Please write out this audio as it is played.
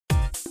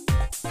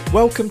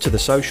Welcome to the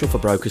Social for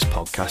Brokers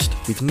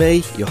podcast with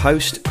me, your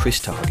host, Chris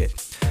Target.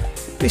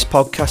 This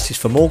podcast is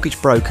for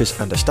mortgage brokers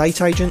and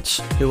estate agents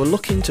who are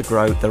looking to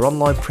grow their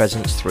online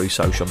presence through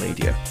social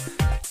media.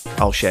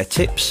 I'll share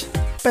tips,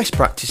 best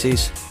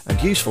practices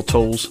and useful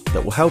tools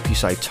that will help you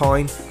save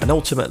time and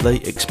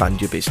ultimately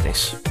expand your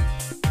business.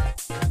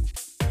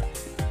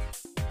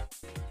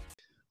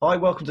 Hi,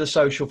 welcome to the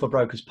Social for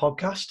Brokers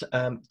podcast.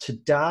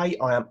 Today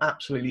I am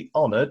absolutely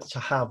honoured to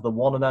have the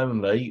one and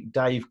only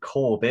Dave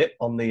Corbett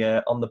on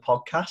the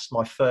podcast,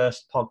 my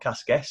first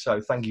podcast guest. So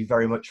thank you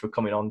very much for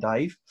coming on,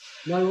 Dave.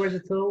 No worries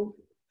at all.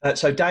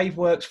 So Dave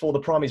works for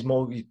the Primis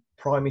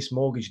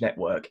Mortgage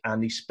Network,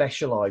 and he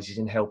specialises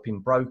in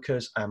helping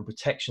brokers and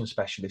protection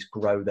specialists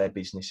grow their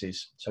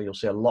businesses. So you'll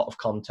see a lot of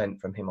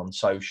content from him on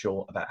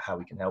social about how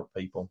he can help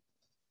people.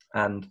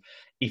 And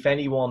if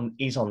anyone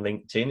is on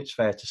LinkedIn, it's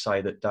fair to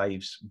say that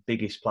Dave's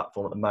biggest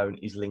platform at the moment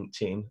is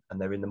LinkedIn, and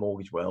they're in the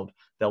mortgage world.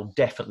 They'll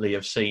definitely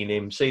have seen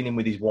him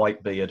with his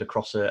white beard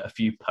across a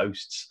few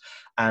posts.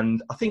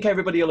 And I think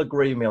everybody will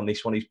agree with me on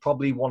this one. He's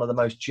probably one of the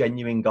most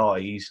genuine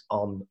guys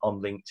on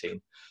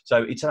LinkedIn.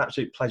 So it's an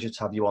absolute pleasure to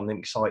have you on. I'm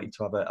excited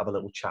to have a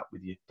little chat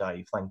with you,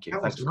 Dave. Thank you.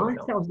 Thanks for nice.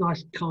 That was a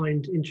nice,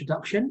 kind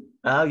introduction.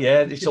 Oh,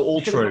 yeah, it's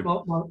all true.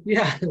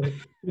 Yeah,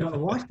 you've got a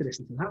wife to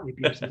listen to that. Would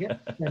be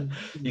beautiful.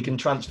 You can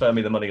transfer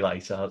me the money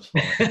later. That's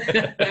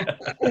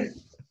fine.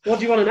 What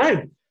do you want to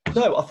know?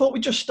 No, I thought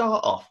we'd just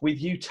start off with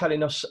you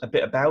telling us a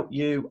bit about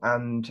you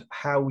and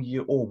how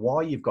you or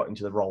why you've got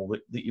into the role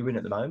that you're in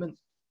at the moment.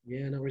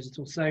 Yeah, no worries at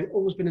all. So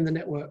always been in the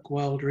network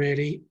world,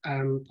 really,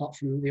 apart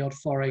from the odd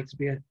foray to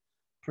be a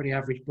pretty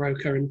average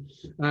broker,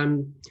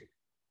 and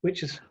which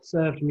has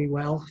served me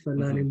well for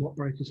learning what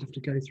brokers have to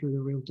go through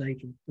the real day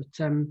job. But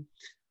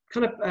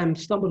kind of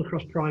stumbled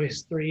across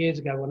Primis 3 years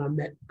ago when I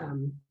met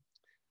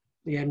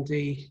the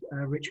MD,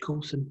 Rich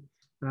Coulson,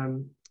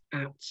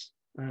 at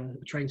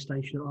a train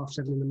station at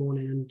 7:30 in the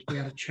morning, and we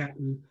had a chat.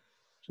 And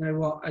you know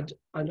what?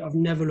 I've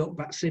never looked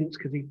back since,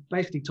 because he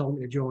basically told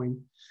me to join,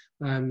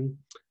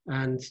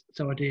 and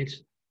so I did.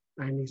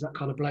 And he's that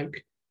kind of bloke.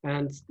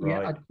 And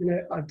right.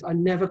 I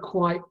never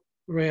quite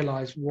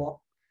realised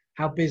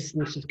how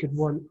businesses could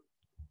run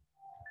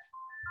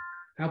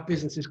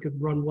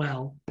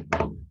well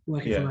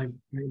working from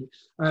home, really.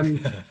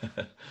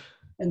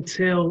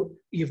 Until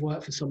you've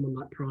worked for someone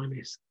like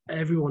Primis.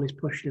 Everyone is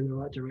pushed in the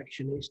right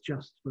direction. It's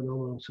just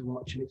phenomenal to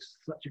watch, and it's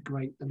such a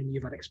great,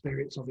 you've had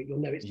experience of it,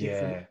 you'll know it's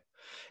different.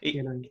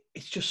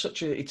 It's just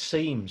it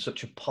seems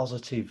such a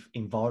positive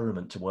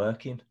environment to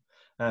work in.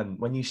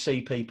 When you see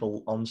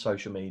people on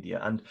social media,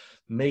 and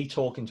me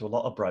talking to a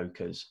lot of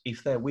brokers,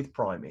 if they're with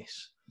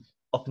Primis,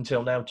 up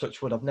until now, touch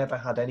wood, I've never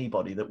had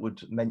anybody that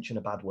would mention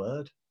a bad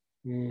word.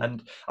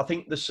 And I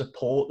think the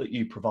support that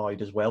you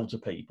provide as well to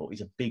people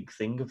is a big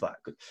thing of that.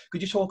 Could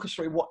you talk us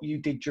through what you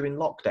did during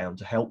lockdown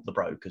to help the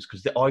brokers?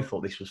 Because I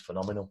thought this was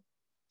phenomenal.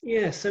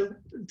 Yeah, so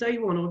day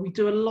one, we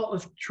do a lot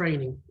of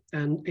training,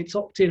 and it's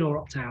opt-in or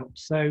opt-out.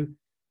 So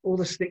all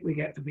the stick we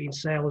get for being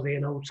salesy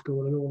and old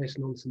school and all this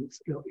nonsense,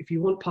 look, if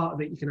you want part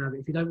of it, you can have it.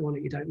 If you don't want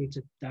it, you don't need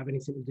to have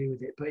anything to do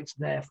with it, but it's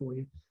there for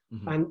you.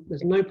 Mm-hmm. And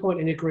there's no point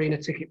in agreeing a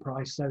ticket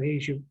price. So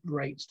here's your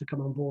rates to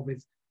come on board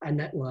with a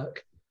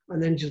network,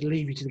 and then just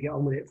leave you to get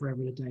on with it forever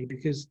and a day,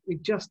 because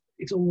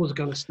it's always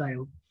going to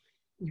stale.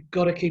 You've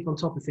got to keep on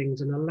top of things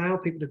and allow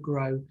people to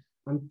grow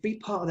and be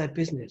part of their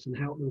business and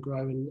help them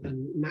grow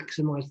and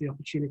maximize the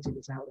opportunity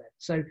that's out there.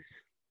 So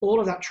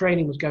all of that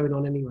training was going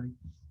on anyway,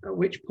 at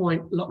which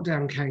point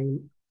lockdown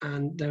came,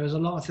 and there was a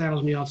lot of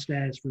 1,000-yard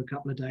stares for a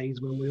couple of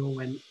days when we all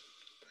went,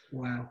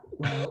 wow,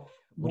 well,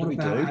 what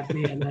about our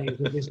DNA as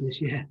a business?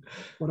 Yeah.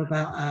 What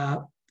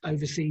about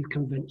overseas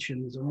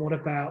conventions, and what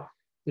about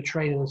the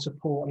training and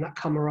support and that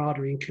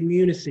camaraderie and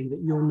community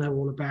that you'll know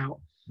all about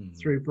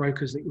through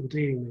brokers that you're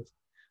dealing with.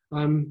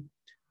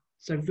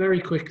 So very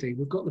quickly,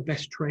 we've got the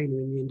best trainer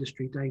in the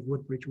industry, Dave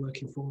Woodbridge,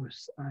 working for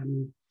us.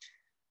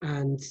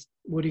 And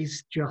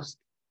Woody's just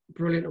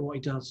brilliant at what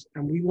he does.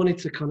 And we wanted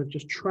to kind of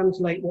just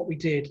translate what we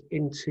did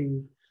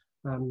into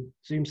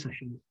Zoom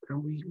sessions.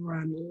 And we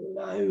ran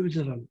loads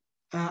of them.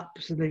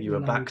 Absolutely. You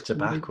were back to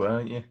back,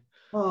 weren't you?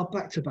 Oh,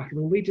 back to back.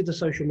 We did the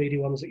social media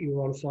ones that you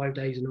were on 5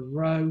 days in a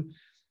row.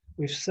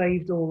 We've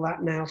saved all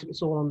that now, so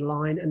it's all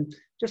online. And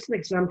just an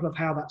example of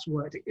how that's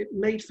worked. It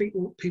made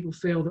people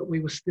feel that we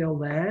were still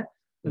there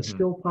and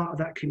still part of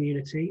that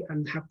community,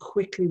 and how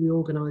quickly we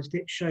organised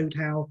it showed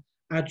how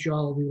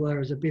agile we were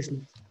as a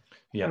business.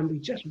 Yeah. And we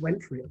just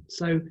went for it.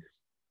 So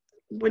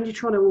when you're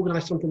trying to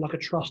organise something like a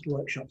trust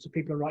workshop, so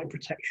people are writing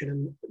protection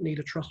and need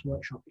a trust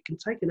workshop, it can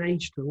take an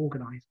age to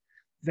organise.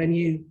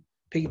 Venue,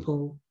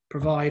 people,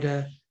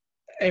 provider,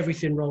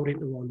 everything rolled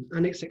into one,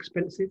 and it's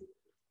expensive.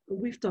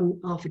 We've done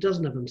half a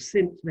dozen of them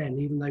since then,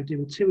 even though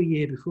doing 2 a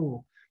year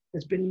before.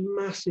 There's been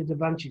massive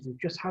advantages of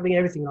just having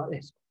everything like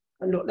this.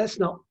 And look, let's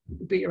not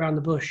beat around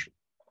the bush.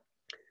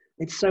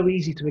 It's so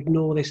easy to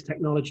ignore this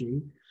technology,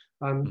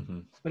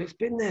 but it's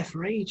been there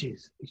for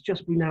ages. It's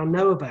just we now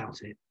know about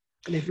it.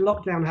 And if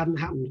lockdown hadn't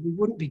happened, we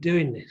wouldn't be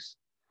doing this.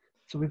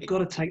 So we've got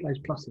to take those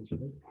pluses.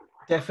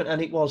 Definitely,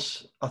 and it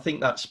was. I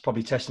think that's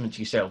probably testament to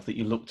yourself that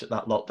you looked at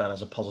that lockdown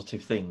as a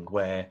positive thing,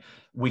 where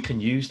we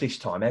can use this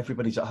time.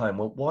 Everybody's at home.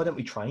 Well, why don't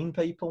we train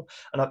people?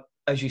 And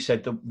as you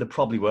said, there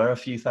probably were a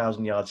few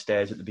thousand-yard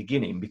stairs at the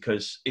beginning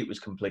because it was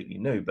completely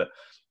new. But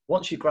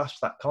once you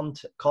grasp that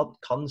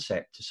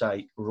concept to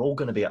say we're all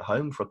going to be at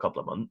home for a couple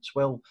of months,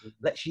 well,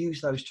 let's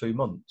use those 2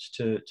 months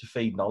to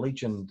feed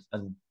knowledge and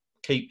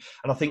keep.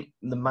 And I think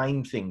the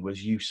main thing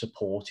was you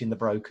supporting the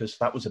brokers.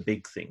 That was a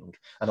big thing,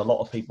 and a lot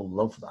of people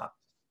love that.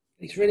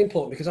 It's really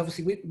important because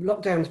obviously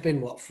lockdown's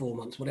been 4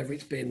 months, whatever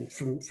it's been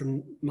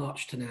from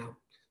March to now,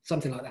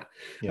 something like that.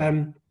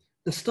 Yeah.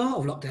 The start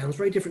of lockdown is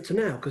very different to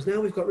now because now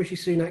we've got Rishi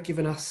Sunak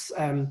giving us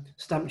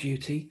stamp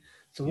duty.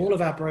 So all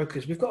of our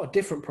brokers, we've got a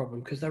different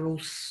problem because they're all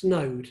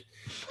snowed,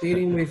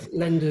 dealing with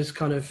lenders'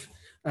 kind of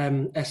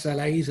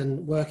SLAs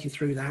and working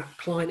through that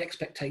client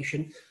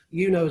expectation.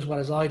 You know as well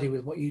as I do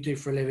with what you do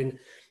for a living,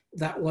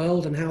 that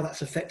world and how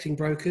that's affecting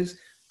brokers.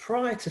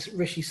 Prior to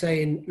Rishi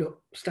saying,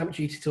 look, stamp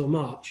duty till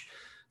March,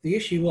 the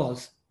issue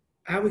was,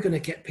 how are we going to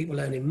get people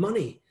earning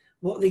money?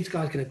 What are these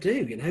guys going to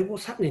do? You know,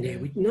 what's happening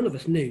here? None of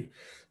us knew.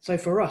 So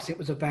for us, it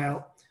was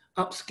about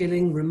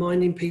upskilling,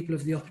 reminding people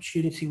of the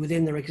opportunity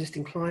within their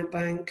existing client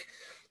bank,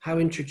 how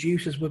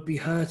introducers would be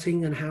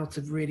hurting and how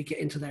to really get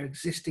into their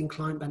existing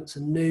client banks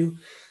and new.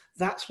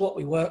 That's what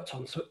we worked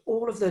on. So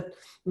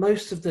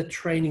most of the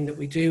training that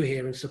we do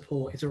here and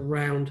support is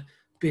around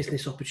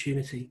business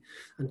opportunity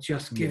and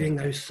just giving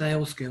those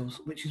sales skills,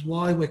 which is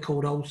why we're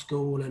called old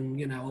school and,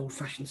 you know, old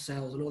fashioned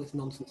sales and all this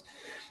nonsense.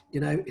 You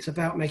know, it's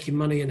about making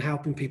money and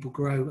helping people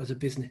grow as a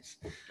business.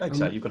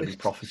 Exactly. You've got to be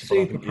profitable.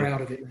 Super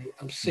proud of it, mate.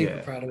 I'm super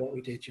proud of what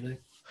we did, you know.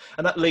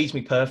 And that leads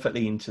me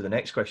perfectly into the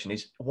next question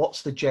is,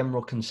 what's the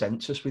general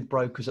consensus with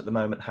brokers at the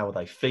moment? How are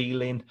they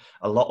feeling?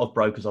 A lot of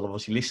brokers will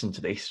obviously listen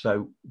to this.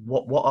 So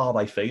what are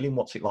they feeling?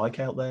 What's it like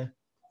out there?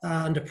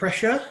 Under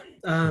pressure.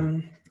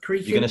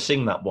 Creaking. You're going to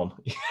sing that one.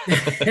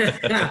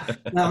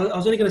 No, I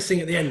was only going to sing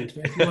at the end.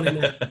 But if you want to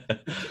know.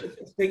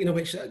 Speaking of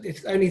which,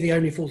 it's only the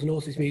Only Fools and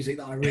Horses music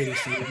that I really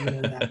sing. You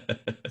know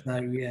that. So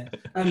yeah,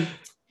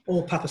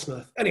 or Papa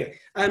Smurf. Anyway,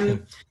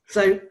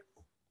 so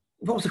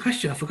what was the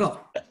question? I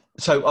forgot.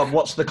 So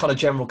what's the kind of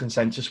general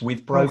consensus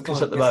with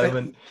brokers at the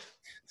moment?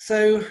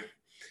 So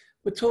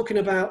we're talking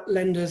about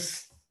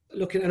lenders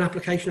looking at an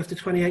application after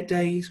 28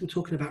 days. We're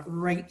talking about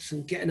rates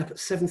and getting up at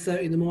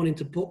 7:30 in the morning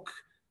to book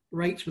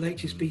rates with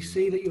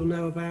HSBC that you'll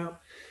know about.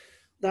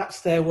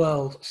 That's their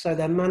world. So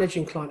they're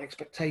managing client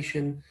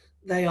expectation.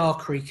 They are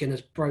creaking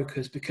as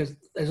brokers because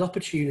there's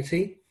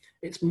opportunity.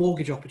 It's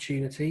mortgage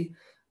opportunity.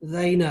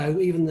 They know,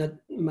 even the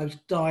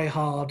most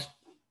die-hard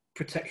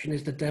protection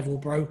is the devil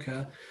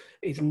broker,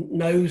 it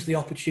knows the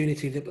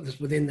opportunity that's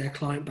within their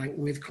client bank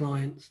with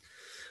clients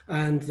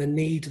and the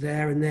need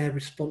there and their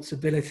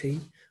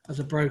responsibility as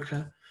a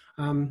broker.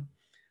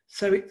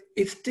 So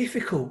it's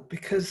difficult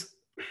because,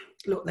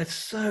 look, they're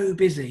so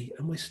busy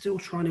and we're still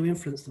trying to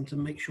influence them to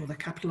make sure they're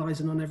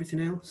capitalising on everything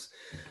else.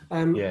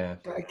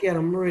 But again,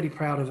 I'm really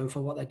proud of them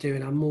for what they're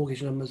doing. Our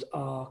mortgage numbers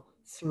are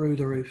through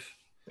the roof.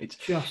 It's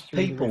just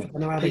people, I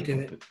know how they do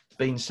it.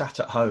 Being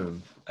sat at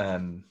home,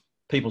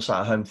 people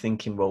sat at home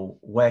thinking, well,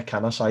 where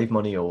can I save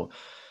money? Or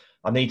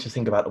I need to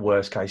think about the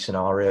worst case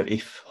scenario.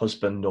 If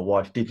husband or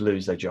wife did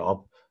lose their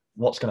job,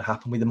 what's going to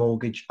happen with the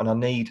mortgage?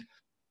 And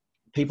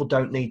people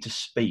don't need to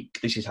speak.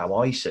 This is how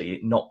I see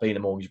it, not being a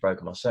mortgage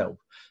broker myself.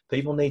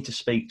 People need to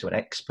speak to an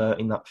expert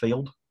in that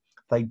field.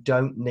 They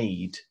don't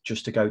need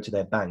just to go to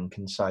their bank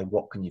and say,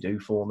 what can you do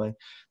for me?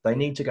 They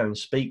need to go and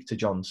speak to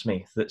John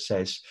Smith that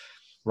says,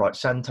 right,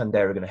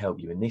 Santander are going to help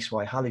you in this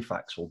way.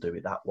 Halifax will do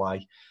it that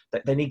way.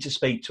 They need to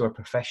speak to a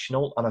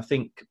professional. And I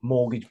think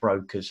mortgage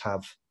brokers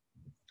have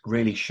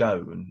really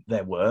shown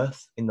their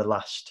worth in the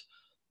last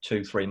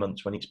 2-3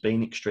 months when it's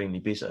been extremely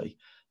busy.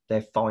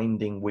 They're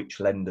finding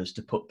which lenders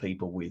to put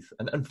people with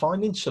and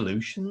finding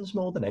solutions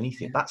more than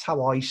anything. That's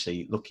how I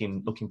see it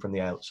looking from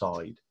the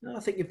outside. No, I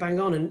think you're bang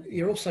on. And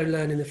you're also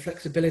learning the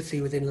flexibility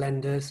within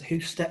lenders,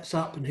 who steps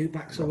up and who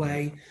backs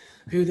away,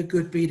 who the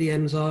good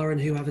BDMs are and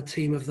who have a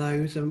team of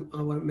those. And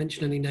I won't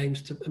mention any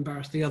names to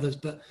embarrass the others,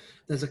 but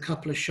there's a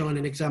couple of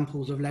shining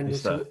examples of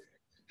lenders who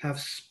have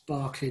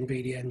sparkling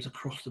BDMs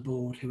across the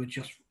board who are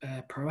just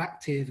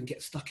proactive and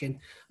get stuck in.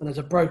 And as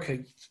a broker,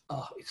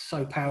 it's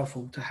so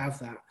powerful to have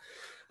that.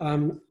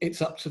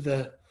 It's up to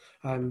the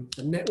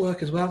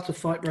network as well to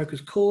fight brokers'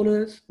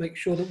 corners, make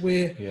sure that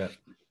we're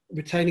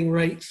retaining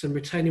rates and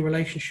retaining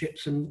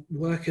relationships and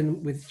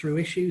working through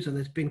issues. And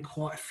there's been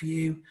quite a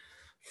few,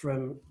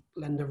 from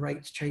lender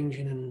rates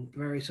changing and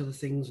various other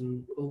things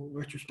and all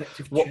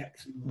retrospective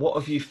checks. What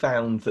have you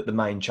found that the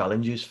main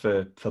challenges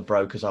for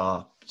brokers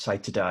are, say,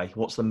 today?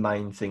 What's the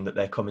main thing that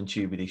they're coming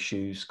to you with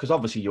issues? Because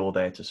obviously you're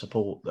there to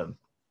support them.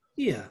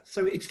 Yeah,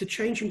 so it's the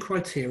change in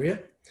criteria,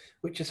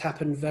 which has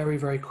happened very,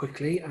 very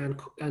quickly.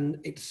 And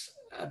it's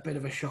a bit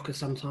of a shocker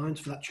sometimes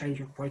for that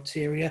change of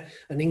criteria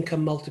and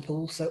income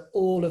multiples. So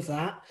all of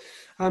that.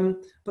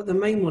 But the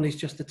main one is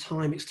just the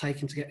time it's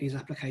taken to get these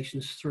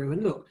applications through.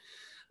 And look,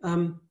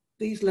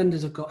 these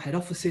lenders have got head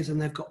offices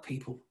and they've got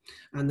people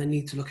and they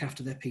need to look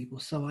after their people.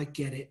 So I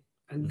get it.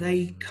 and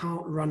they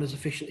can't run as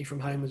efficiently from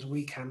home as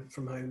we can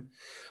from home.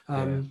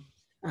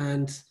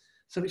 And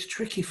so it's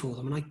tricky for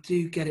them, and I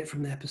do get it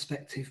from their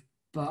perspective.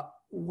 But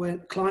when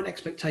client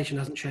expectation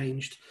hasn't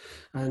changed,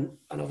 and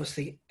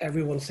obviously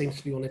everyone seems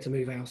to be wanting to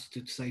move house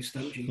to save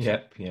stamp duty.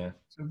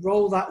 So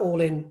roll that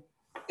all in.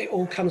 It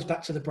all comes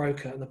back to the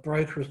broker, and the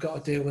broker has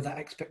got to deal with that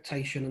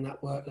expectation and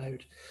that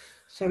workload.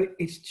 So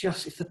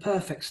it's the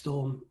perfect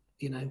storm,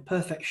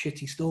 perfect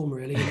shitty storm,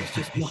 really. And it's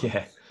just not,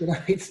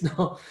 it's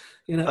not,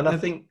 And I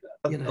think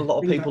a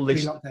lot of people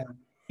listen.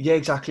 Yeah,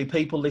 exactly.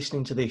 People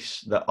listening to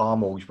this that are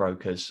mortgage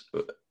brokers,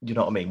 you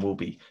know what I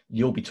mean,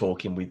 you'll be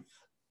talking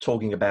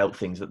about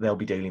things that they'll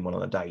be dealing with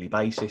on a daily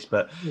basis.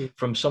 But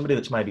from somebody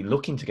that's maybe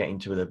looking to get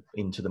into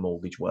the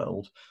mortgage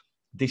world,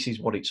 this is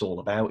what it's all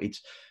about.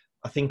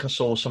 I think I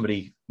saw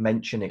somebody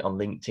mention it on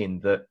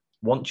LinkedIn that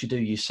once you do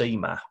your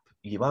CMAP,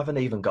 you haven't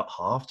even got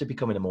half to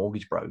becoming a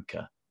mortgage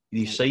broker.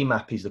 Your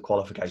CMAP is the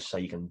qualification to say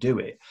you can do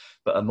it,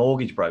 but a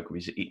mortgage broker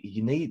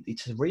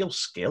it's a real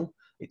skill.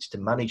 It's to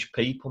manage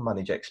people,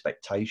 manage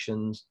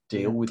expectations,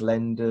 deal with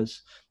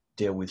lenders,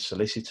 deal with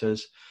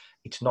solicitors.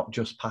 It's not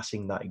just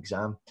passing that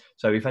exam.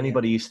 So if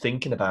anybody is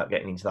thinking about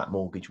getting into that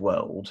mortgage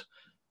world,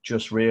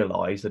 just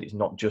realise that it's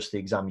not just the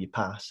exam you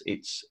pass.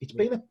 It's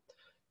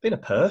been a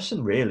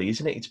person, really,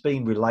 isn't it? It's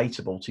being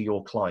relatable to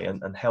your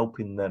client and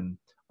helping them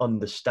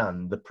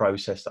understand the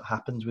process that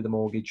happens with a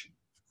mortgage.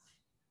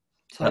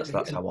 Totally.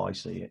 That's how I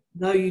see it.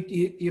 No,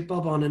 you're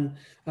bob on,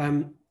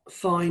 and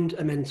find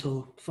a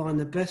mentor, find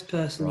the best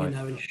person you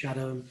know and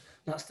shadow them.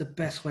 That's the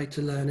best way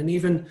to learn. And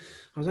even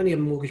I was only a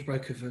mortgage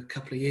broker for a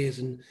couple of years,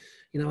 and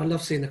I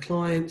love seeing the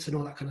clients and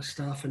all that kind of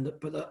stuff.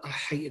 But I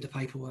hated the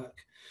paperwork.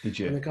 Did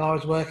you? And the guy I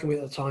was working with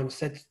at the time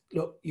said,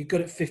 "Look, you're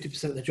good at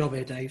 50% of the job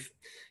here, Dave.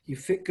 You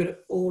fit good at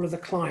all of the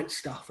client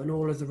stuff and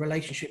all of the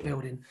relationship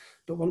building.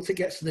 But once it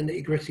gets to the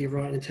nitty gritty of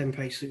writing a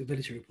 10-page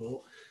suitability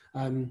report,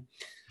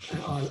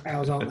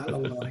 hours aren't that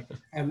long away.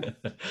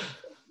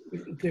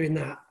 Doing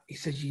that," he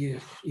said, you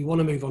want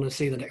to move on and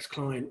see the next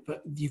client,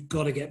 but you've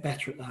got to get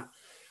better at that.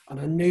 And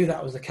I knew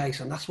that was the case,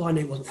 and that's why I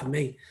knew it wasn't for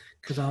me,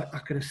 because I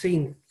could have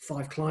seen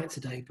 5 clients a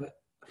day, but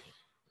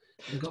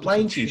it's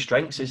playing to your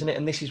strengths, isn't it?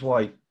 And this is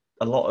why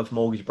a lot of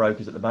mortgage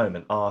brokers at the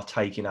moment are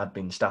taking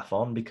admin staff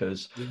on,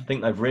 because I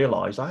think they've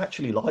realised I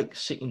actually like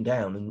sitting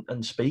down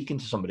and speaking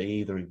to somebody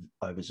either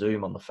over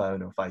Zoom, on the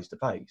phone, or face to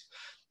face.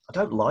 I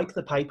don't like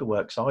the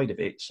paperwork side of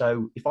it.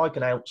 So if I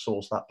can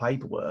outsource that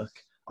paperwork,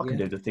 I can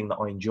do the thing that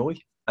I enjoy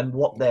and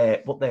what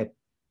they're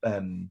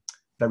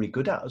very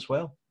good at as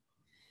well.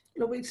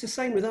 No, it's the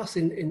same with us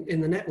in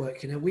the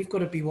network. We've got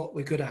to be what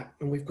we're good at,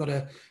 and we've got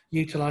to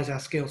utilise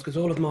our skills, because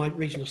all of my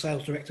regional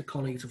sales director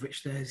colleagues, of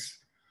which there's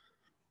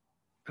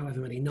however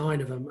many,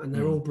 9 of them, and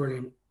they're all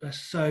brilliant. They're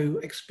so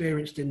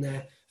experienced in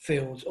their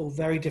fields, all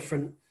very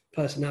different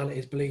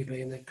personalities, believe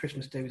me, and the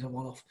Christmas do is a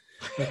one-off.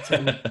 But,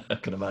 I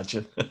can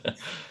imagine.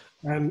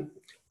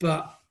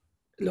 But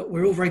look,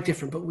 we're all very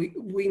different, but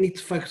we need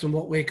to focus on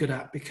what we're good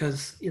at,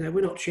 because,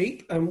 we're not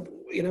cheap, and,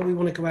 we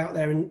want to go out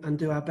there and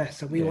do our best.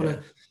 So we want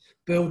to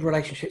build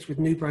relationships with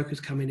new brokers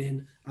coming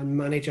in and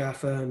manage our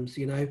firms.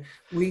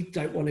 We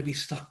don't want to be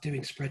stuck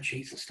doing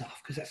spreadsheets and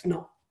stuff, because that's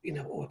not,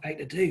 what we're paid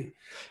to do.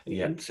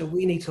 And so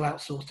we need to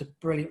outsource to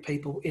brilliant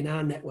people in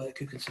our network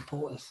who can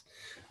support us.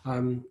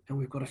 And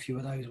we've got a few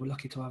of those. We're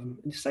lucky to have them.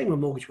 And the same with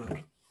mortgage world.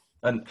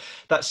 And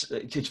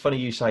it's funny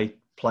you say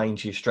playing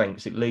to your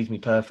strengths. It leads me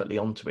perfectly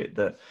onto it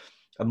that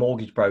a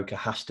mortgage broker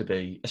has to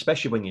be,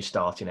 especially when you're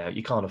starting out,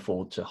 you can't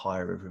afford to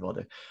hire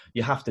everybody.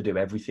 You have to do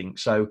everything.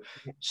 So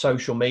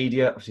social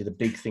media, obviously the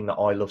big thing that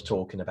I love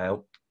talking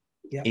about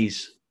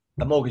is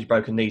a mortgage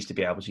broker needs to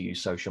be able to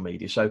use social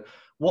media. So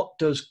what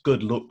does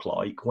good look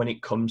like when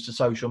it comes to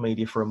social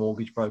media for a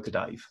mortgage broker,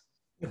 Dave?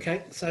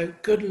 Okay, so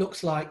good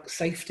looks like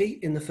safety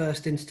in the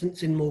first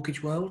instance in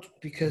mortgage world,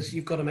 because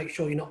you've got to make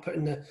sure you're not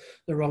putting the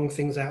wrong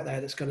things out there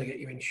that's going to get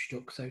you in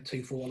stuck. So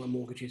 2-for-1 on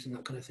mortgages and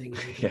that kind of thing.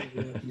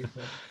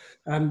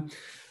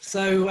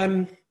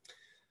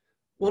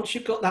 Once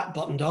you've got that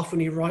buttoned off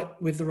and you're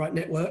right with the right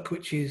network,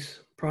 which is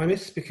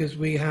Primis, because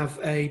we have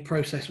a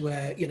process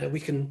where, we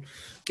can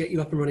get you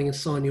up and running and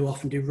sign you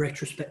off and do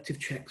retrospective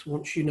checks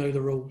once you know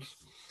the rules.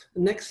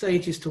 The next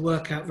stage is to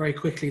work out very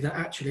quickly that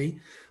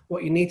actually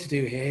what you need to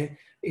do here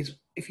is,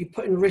 if you're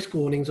putting risk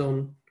warnings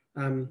on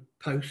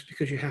posts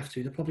because you have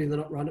to, they're probably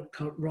not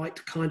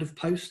right kind of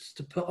posts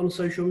to put on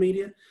social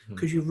media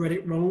because you've read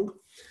it wrong.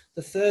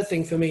 The third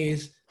thing for me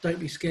is don't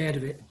be scared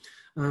of it.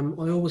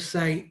 I always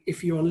say,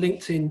 if you're on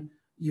LinkedIn,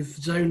 you've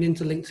zoned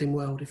into LinkedIn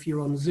world. If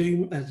you're on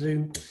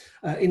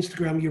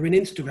Instagram, you're in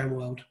Instagram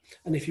world.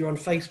 And if you're on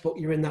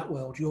Facebook, you're in that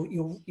world.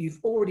 You've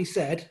already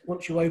said,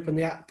 once you open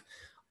the app,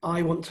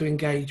 I want to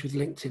engage with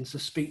LinkedIn, so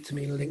speak to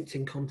me in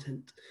LinkedIn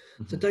content.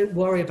 So don't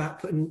worry about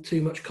putting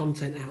too much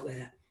content out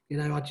there.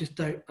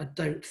 I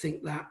don't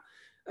think that,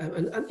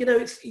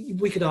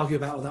 we could argue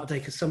about all that day,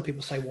 because some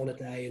people say 1 a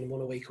day and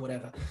 1 a week or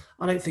whatever.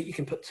 I don't think you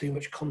can put too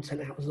much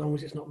content out as long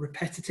as it's not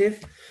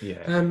repetitive.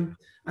 And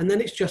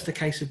then it's just a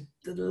case of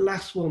the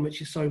last one, which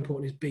is so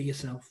important, is be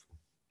yourself.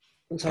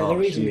 And so the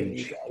reason me and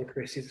you get on,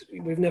 Chris, is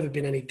we've never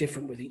been any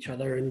different with each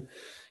other. And,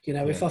 you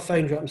know, if I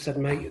phoned you up and said,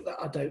 mate,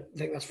 I don't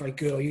think that's very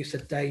good, or you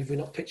said, Dave, we're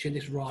not pitching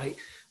this right,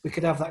 we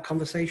could have that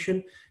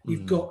conversation.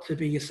 You've got to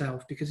be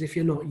yourself, because if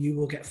you're not, you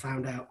will get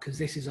found out, because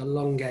this is a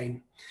long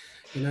game,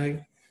 you know.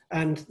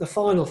 And the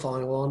final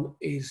one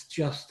is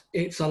just,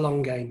 it's a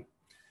long game.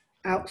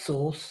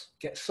 Outsource,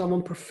 get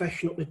someone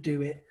professional to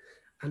do it,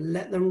 and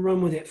let them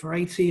run with it for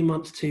 18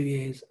 months, 2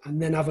 years,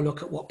 and then have a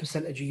look at what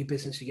percentage of your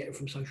business you're getting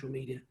from social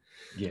media.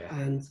 Yeah.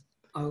 And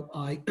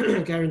I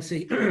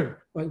guarantee,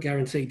 won't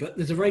guarantee, but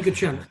there's a very good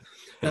chance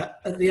that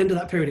at the end of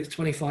that period, it's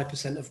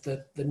 25% of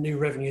the new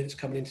revenue that's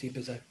coming into your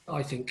business,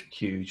 I think.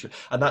 Huge.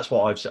 And that's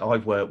what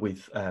I've worked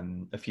with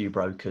a few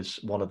brokers,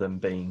 one of them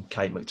being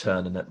Kate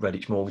McTurnan at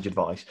Redditch Mortgage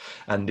Advice.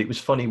 And it was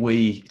funny,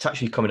 it's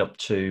actually coming up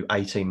to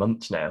 18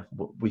 months now.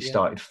 We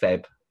started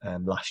Feb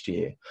last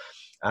year.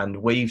 And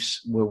we've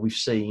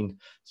seen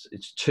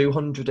it's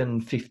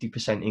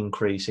 250%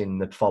 increase in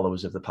the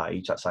followers of the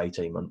page. That's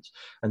 18 months,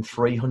 and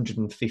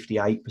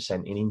 358%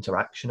 in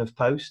interaction of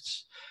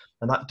posts.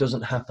 And that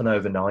doesn't happen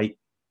overnight.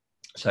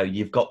 So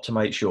you've got to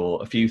make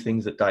sure, a few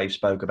things that Dave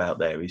spoke about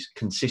there is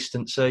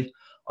consistency.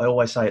 I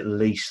always say at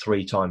least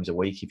 3 times a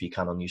week if you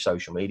can on your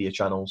social media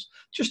channels,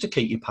 just to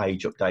keep your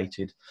page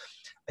updated.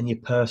 And your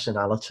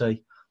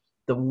personality.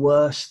 The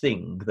worst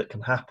thing that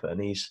can happen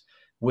is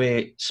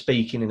we're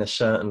speaking in a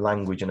certain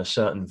language and a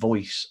certain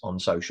voice on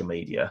social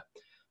media.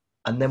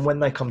 And then when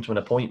they come to an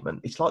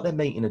appointment, it's like they're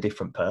meeting a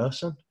different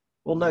person.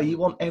 Well, no, you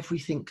want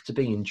everything to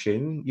be in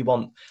tune. You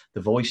want the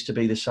voice to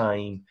be the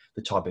same,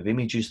 the type of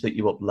images that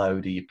you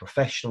upload. Are you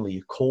professional? Are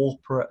you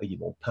corporate? Are you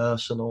more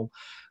personal?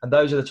 And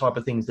those are the type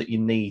of things that you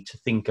need to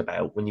think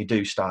about when you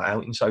do start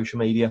out in social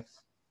media.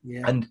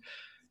 Yeah. And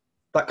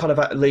that kind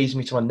of leads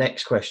me to my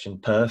next question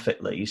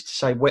perfectly, is to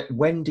say,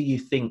 when do you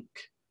think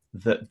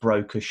that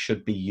brokers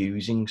should be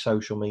using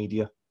social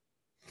media?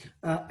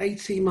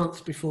 18 months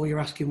before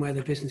you're asking where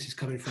the business is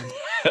coming from.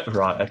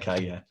 Right,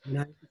 okay, yeah. You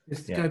know,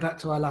 just to go back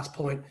to our last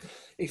point,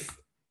 if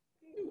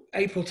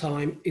April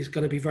time is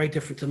going to be very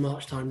different to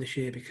March time this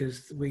year,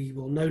 because we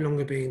will no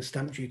longer be in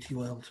stamp duty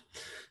world.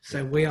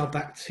 So we are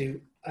back to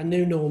a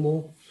new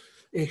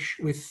normal-ish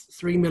with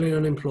 3 million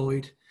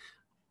unemployed.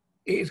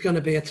 It is going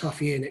to be a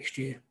tough year next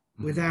year,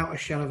 without a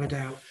shadow of a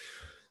doubt.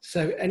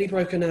 So any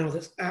broker now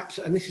that's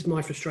absolutely, and this is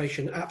my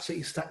frustration,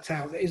 absolutely stacked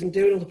out, that isn't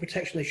doing all the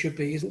protection they should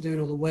be, isn't doing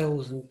all the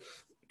wills and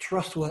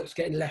trust work's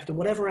getting left and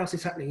whatever else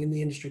is happening in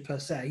the industry per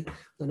se,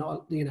 they're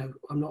not, you know,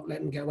 I'm not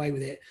letting them get away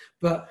with it.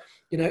 But,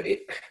 you know,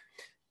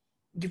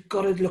 you've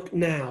got to look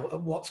now at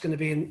what's going to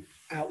be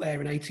out there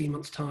in 18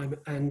 months' time,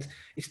 and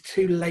it's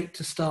too late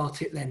to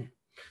start it then.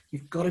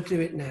 You've got to do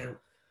it now.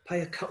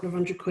 Pay a couple of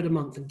 £100 a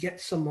month and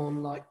get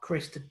someone like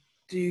Chris to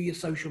do your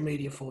social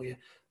media for you,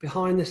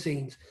 behind the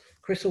scenes.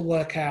 Chris will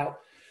work out.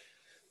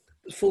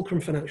 Fulcrum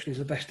Financial is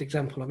the best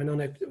example. I mean, I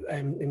know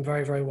him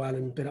very, very well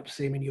and been up to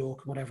see him in York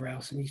and whatever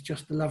else. And he's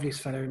just the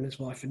loveliest fellow, and his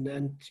wife.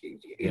 And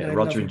you know,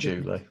 Roger and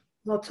Julie.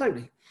 Oh,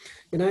 totally.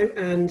 You know,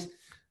 and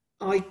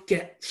I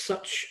get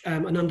such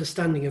an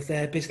understanding of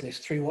their business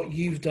through what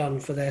you've done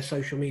for their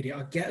social media.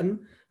 I get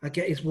them. I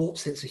get his warped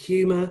sense of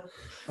humour.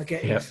 I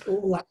get his,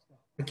 all that stuff.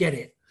 I get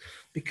it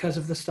because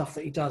of the stuff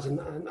that he does. And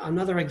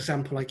another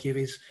example I give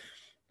is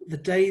the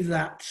day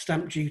that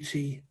stamp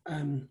duty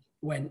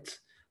went,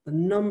 the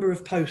number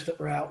of posts that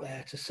were out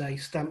there to say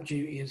stamp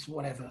duty is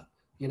whatever,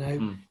 you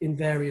know, in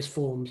various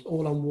forms,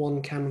 all on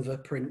one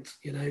Canva print,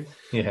 you know,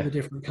 with a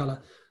different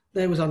colour.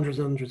 There was hundreds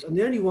and hundreds. And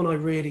the only one I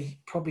really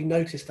probably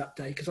noticed that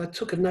day, because I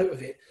took a note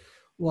of it,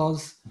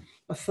 was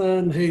a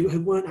firm who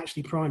weren't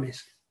actually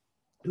Primis,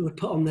 who would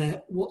put on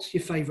there, what's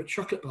your favourite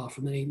chocolate bar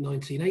from the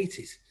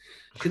 1980s?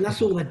 Because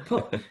that's all they'd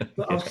put.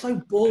 But I was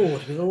so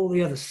bored with all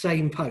the other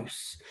same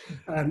posts.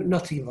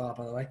 Nutty bar,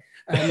 by the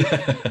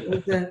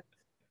way.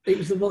 It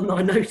was the one that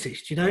I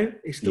noticed, you know?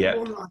 It's the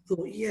one that I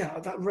thought, yeah,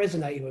 that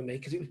resonated with me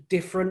because it was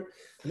different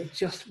and it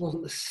just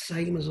wasn't the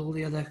same as all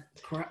the other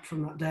crap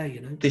from that day,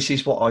 you know? This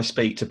is what I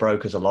speak to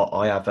brokers a lot.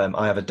 I have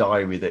a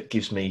diary that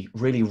gives me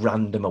really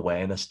random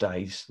awareness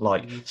days.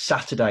 Like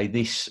Saturday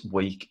this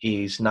week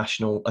is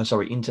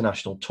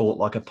International Talk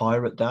Like a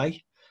Pirate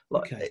Day.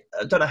 Like,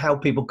 I don't know how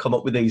people come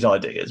up with these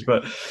ideas,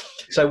 but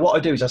so what I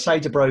do is I say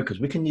to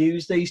brokers, we can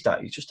use these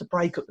days just to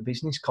break up the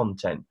business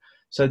content.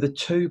 So the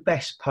 2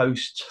 best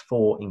posts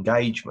for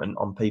engagement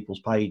on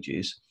people's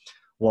pages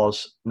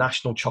was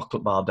National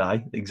Chocolate Bar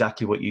Day,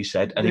 exactly what you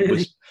said, and it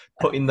was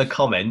put in the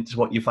comments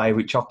what your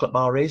favourite chocolate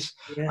bar is.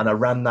 And I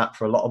ran that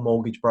for a lot of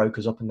mortgage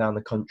brokers up and down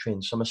the country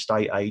and some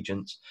estate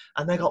agents,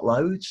 and they got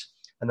loads.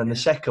 And then the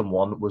second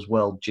one was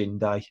World Gin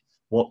Day.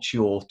 What's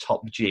your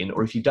top gin?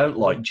 Or if you don't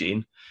like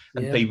gin,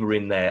 and people were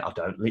in there,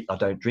 I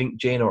don't drink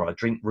gin, or I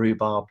drink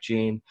rhubarb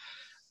gin.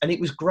 And it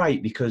was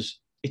great because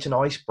it's an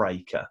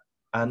icebreaker.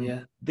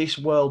 And this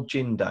World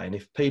Gin Day, and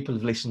if people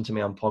have listened to me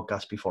on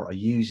podcasts before, I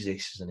use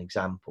this as an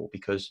example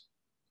because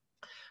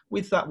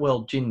with that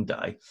World Gin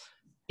Day,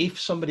 if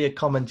somebody had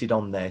commented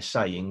on there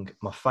saying,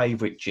 my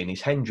favourite gin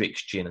is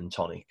Hendrick's Gin and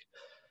Tonic,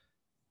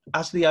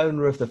 as the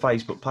owner of the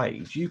Facebook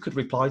page, you could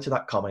reply to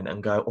that comment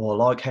and go, "Oh, I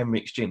like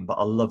Henrik's gin, but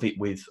I love it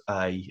with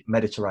a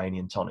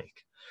Mediterranean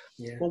tonic."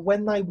 Yeah. Well,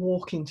 when they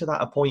walk into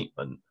that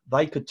appointment,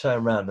 they could turn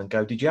around and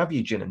go, "Did you have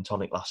your gin and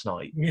tonic last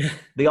night? Yeah.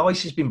 The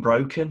ice has been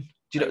broken."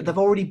 Do you know, they've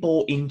already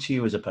bought into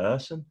you as a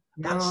person.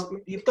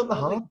 You've done the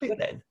hard bit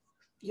then.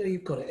 Yeah,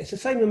 you've got it. It's the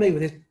same with me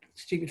with this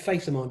stupid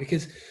face of mine,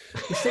 because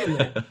you're sitting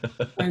there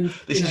and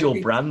This is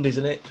your brand,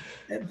 isn't it?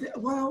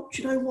 Well,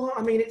 do you know what?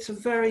 I mean, it's a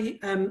very,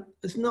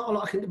 there's not a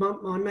lot I can,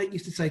 my mate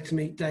used to say to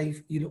me,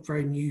 "Dave, you look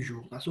very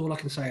unusual." That's all I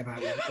can say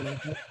about you. And I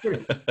was like,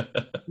 brilliant.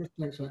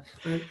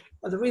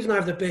 The reason I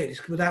have the beard is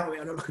because without it,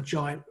 I look like a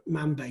giant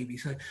man baby.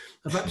 So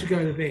I've had to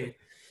grow the beard.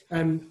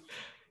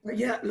 But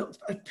yeah, look,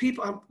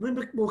 people, I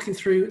remember walking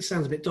through, it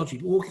sounds a bit dodgy,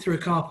 but walking through a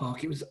car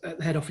park. It was at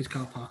the head office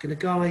car park, and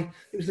it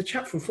was the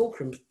chap from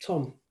Fulcrum,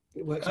 Tom.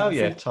 It works. Oh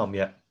yeah, Tom,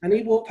 yeah. And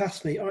he walked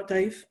past me, "All right,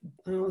 Dave."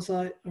 And I was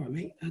like, "All right,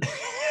 mate."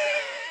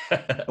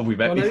 Have we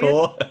met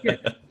before? Yeah.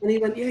 And he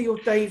went, "Yeah, you're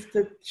Dave,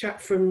 the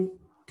chap from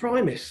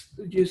Primus,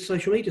 your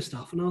social media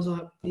stuff." And I was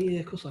like,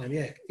 "Yeah, of course I am.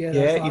 Yeah,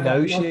 Yeah, he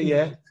knows you.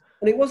 Yeah.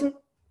 And it wasn't,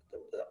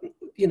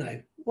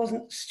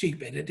 wasn't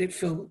stupid. It did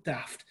feel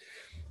daft.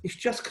 It's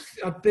just 'cause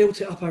I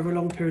built it up over a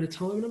long period of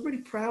time, and I'm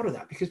really proud of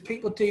that, because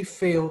people do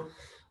feel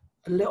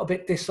a little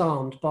bit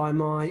disarmed by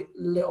my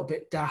little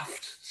bit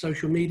daft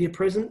social media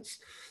presence,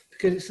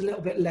 because it's a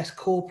little bit less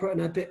corporate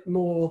and a bit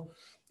more,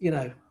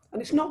 and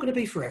it's not going to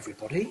be for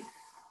everybody.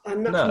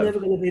 And that's never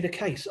going to be the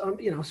case.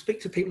 I speak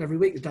to people every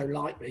week that don't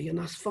like me, and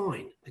that's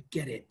fine. I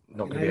get it.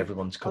 Not going to be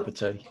everyone's cup of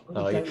tea.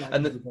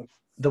 And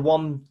the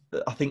one,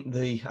 I think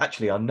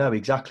I know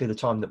exactly the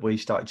time that we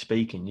started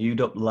speaking, you'd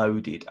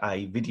uploaded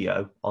a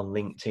video on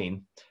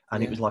LinkedIn,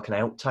 and it was like an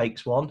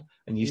outtakes one.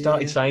 And you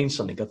started saying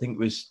something, I think it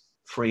was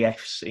 3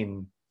 Fs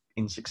in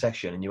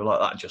succession, and you were like,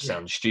 "That just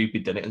sounds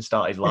stupid, didn't it?" And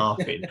started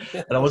laughing.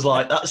 And I was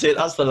like, "That's it,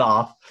 that's the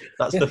laugh.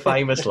 That's the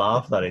famous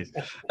laugh, that is."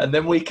 And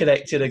then we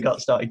connected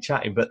and started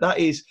chatting. But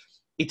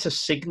it's a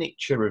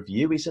signature of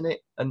you, isn't it?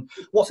 And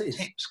what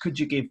tips could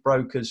you give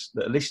brokers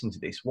that are listening to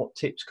this? What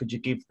tips could you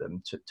give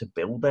them to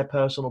build their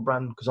personal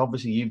brand? Because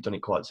obviously you've done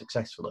it quite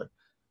successfully.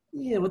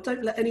 Yeah, well,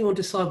 don't let anyone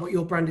decide what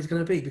your brand is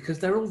going to be, because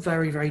they're all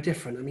very, very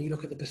different. I mean, you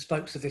look at the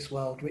Bespokes of this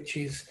world, which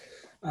is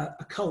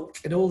a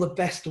cult in all the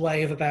best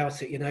way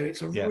about it.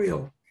 It's a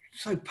real,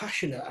 so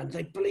passionate, and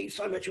they believe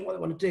so much in what they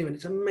want to do, and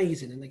it's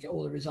amazing, and they get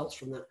all the results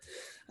from that.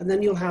 And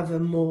then you'll have a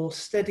more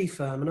steady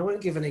firm, and I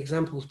won't give any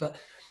examples, but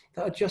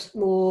that are just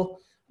more,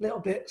 a little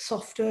bit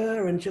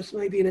softer, and just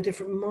maybe in a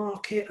different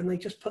market, and they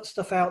just put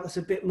stuff out that's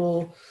a bit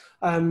more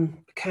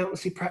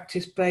accountancy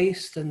practice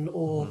based,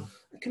 or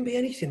it can be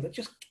anything, but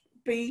just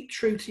be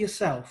true to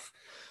yourself,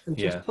 and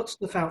just put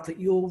stuff out that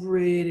you're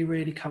really,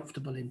 really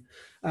comfortable in,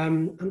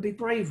 and be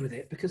brave with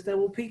it, because there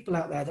will be people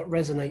out there that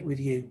resonate with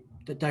you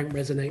that don't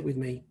resonate with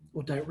me,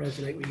 or don't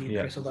resonate with you,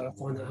 Chris, although I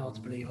find that hard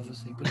to believe,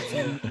 obviously. But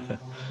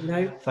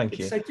Thank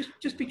you. So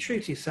just be true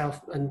to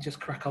yourself and just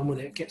crack on with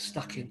it. Get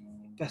stuck in.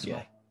 Best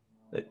way.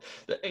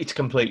 It's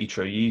completely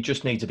true. You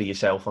just need to be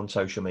yourself on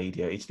social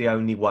media. It's the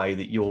only way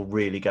that you're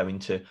really going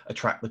to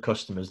attract the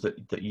customers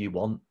that you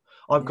want.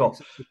 I've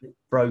got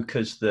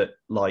brokers that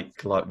like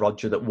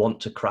Roger that want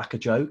to crack a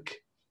joke,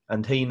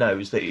 and he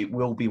knows that it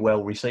will be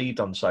well received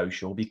on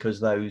social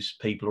because those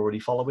people are already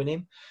following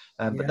him.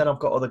 But then I've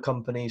got other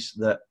companies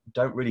that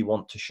don't really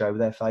want to show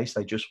their face.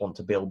 They just want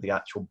to build the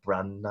actual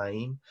brand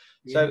name.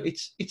 So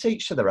it's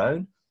each to their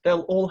own.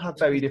 They'll all have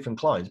very different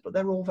clients, but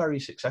they're all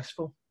very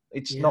successful.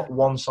 It's not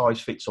one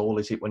size fits all,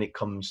 is it, when it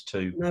comes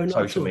to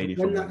social media?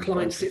 When that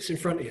client sits in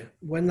front of you,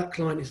 when that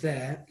client is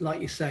there, like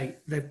you say,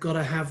 they've got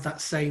to have that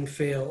same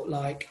feel,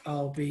 like,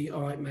 "I'll be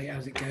all right, mate,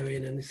 how's it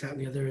going?" and this, that,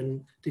 and the other,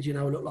 and "Did you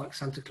know I look like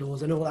Santa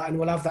Claus?" and all that. And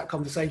we'll have that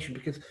conversation,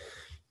 because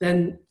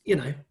then,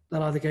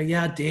 they'll either go,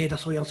 "Yeah, I did, I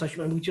saw you on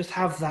social media," and we just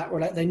have that,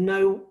 where they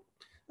know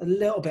a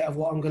little bit of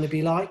what I'm going to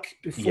be like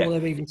before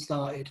they've even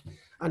started.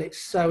 And it's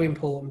so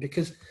important,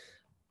 because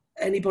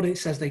anybody that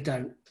says they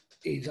don't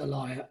is a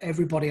liar.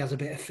 Everybody has a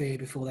bit of fear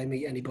before they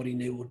meet anybody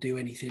new or do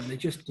anything. They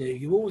just do.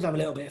 You always have a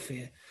little bit of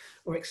fear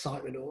or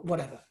excitement or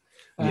whatever.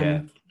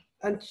 And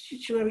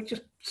it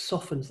just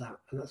softens that,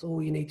 and that's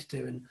all you need to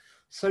do. And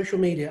social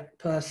media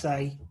per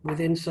se,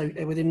 within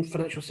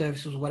financial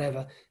services or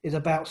whatever, is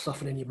about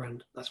softening your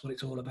brand. That's what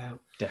it's all about.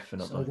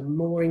 Definitely. So the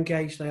more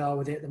engaged they are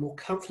with it, the more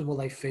comfortable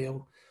they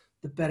feel,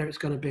 the better it's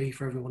going to be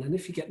for everyone. And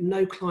if you get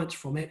no clients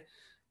from it,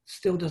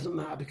 still doesn't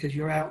matter, because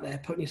you're out there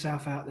putting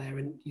yourself out there,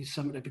 and you're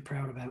something to be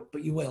proud about.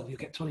 But you'll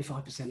get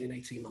 25% in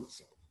 18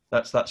 months.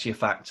 That's your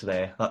fact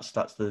there. That's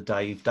the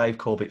Dave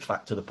Corbett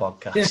fact of the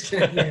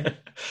podcast.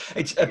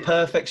 It's a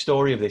perfect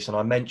story of this, and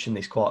I mention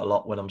this quite a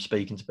lot when I'm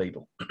speaking to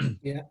people.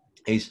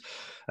 Is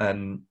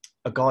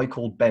a guy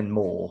called Ben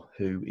Moore,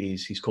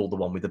 he's called the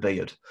one with the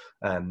beard,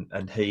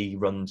 and he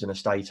runs an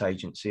estate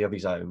agency of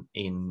his own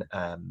in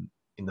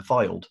the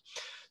Fylde.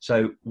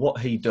 So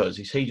what he does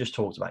is he just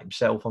talks about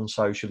himself on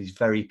social. He's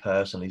very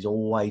personal. He's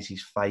always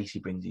his face. He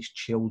brings his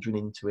children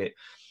into it.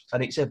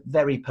 And it's a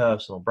very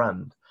personal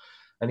brand.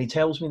 And he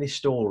tells me this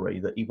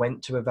story that he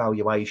went to a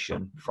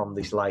valuation from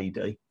this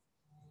lady,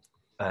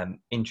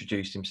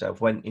 introduced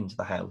himself, went into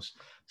the house,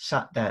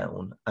 sat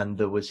down, and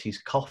there was his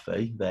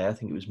coffee there. I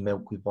think it was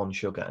milk with 1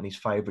 sugar and his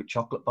favourite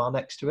chocolate bar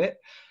next to it.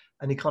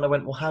 And he kind of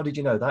went, well, how did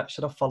you know that? I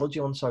said, I followed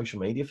you on social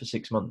media for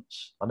 6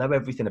 months. I know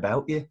everything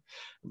about you.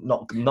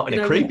 Not in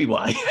a creepy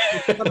way.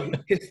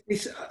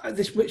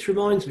 This which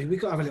reminds me,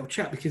 we've got to have a little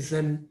chat because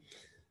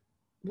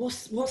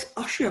what's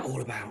Usher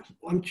all about?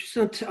 I'm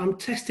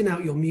testing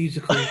out your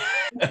musical.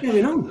 What's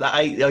going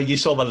on? You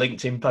saw my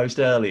LinkedIn post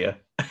earlier.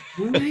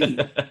 Mate,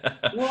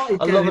 what is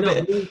I going love a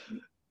on? bit.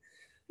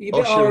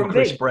 Usher and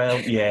Chris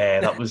Brown. Yeah,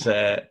 that was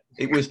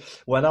it was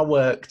when I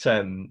worked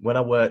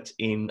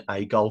in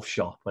a golf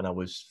shop when I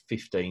was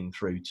 15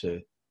 through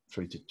to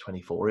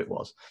 24. It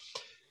was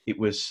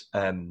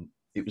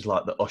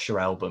like the Usher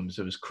albums.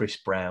 There was Chris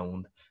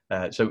Brown.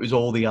 So it was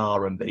all the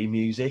R&B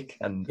music,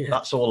 and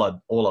that's all I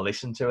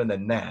listened to. And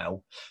then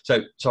now,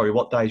 so sorry,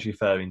 what Dave's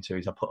referring to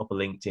is I put up a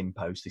LinkedIn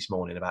post this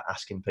morning about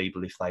asking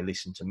people if they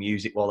listen to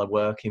music while they're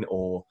working,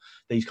 or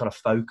these kind of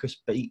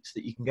focus beats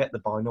that you can get, the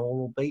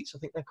binaural beats, I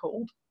think they're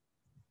called.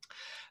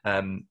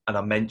 And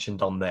I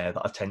mentioned on there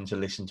that I tend to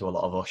listen to a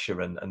lot of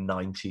Usher and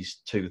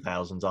 90s,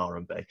 2000s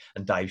R&B,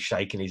 and Dave's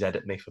shaking his head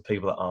at me for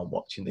people that aren't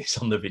watching this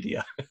on the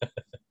video.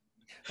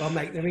 Well,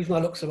 mate, the reason I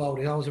look so old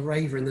is I was a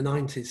raver in the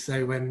 90s.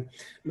 So,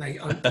 mate,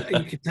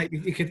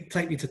 you could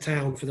take me to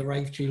town for the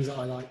rave tunes that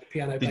I like.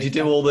 Piano. Did you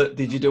do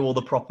all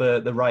the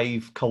proper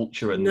rave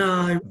culture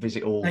and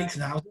visit all? Thanks.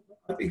 Now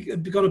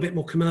I've got a bit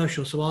more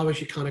commercial, so I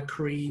was your kind of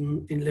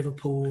Cream in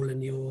Liverpool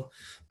and your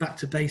Back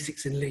to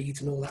Basics in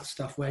Leeds and all that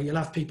stuff, where you'll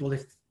have people,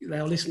 if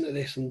they'll listen to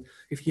this and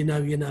if you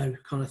know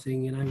kind of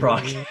thing, you know.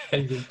 Right.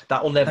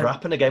 That will never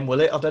happen again, will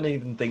it? I don't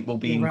even think we'll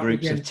be in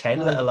groups of 10,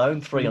 let alone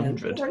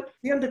 300. Yeah.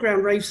 The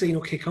underground rave scene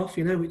will kick off,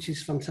 you know, which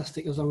is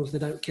fantastic as long as they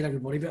don't kill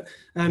everybody. But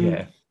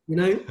you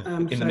know,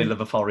 in the middle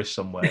of a forest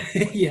somewhere.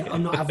 Yeah,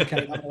 I'm not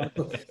advocating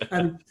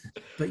that.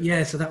 But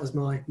yeah, so that was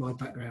my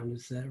background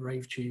is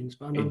rave tunes.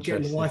 But I'm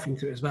getting the wife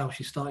into it as well.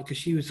 She started because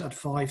she had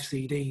 5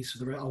 CDs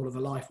for the whole of her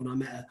life when I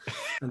met her,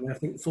 and I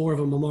think 4 of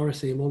them were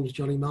Morrissey and 1 was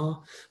Johnny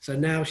Marr. So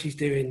now she's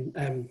doing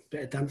a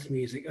bit of dance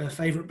music. Her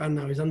favourite band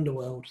now is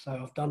Underworld, so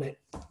I've done it.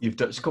 You've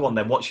done. So go on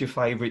then. What's your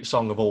favourite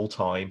song of all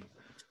time?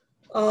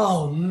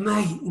 Oh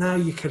mate, now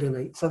you're kidding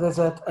me. So there's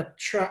a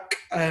track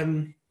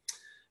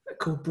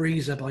called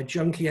Breezer by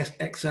Junkie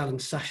XL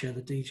and Sasha,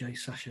 the DJ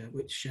Sasha,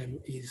 which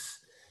is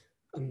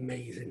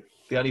amazing.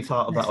 The only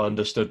part of that I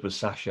understood was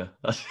Sasha.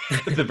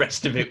 The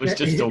rest of it was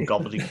just all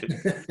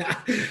gobbledygook.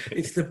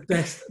 It's the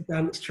best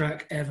dance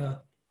track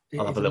ever.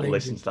 I'll have a little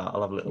listen to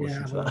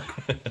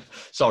that.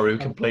 Sorry, we're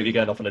completely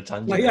going off on a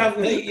tangent.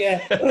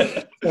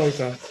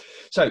 Sorry.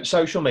 So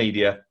social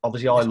media,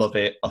 obviously I love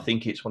it. I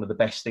think it's one of the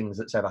best things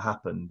that's ever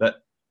happened. But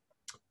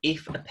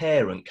if a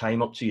parent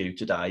came up to you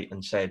today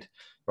and said,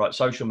 right,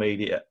 social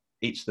media,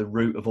 it's the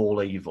root of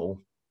all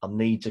evil, I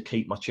need to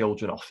keep my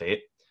children off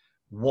it,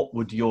 what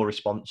would your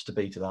response to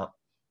be to that?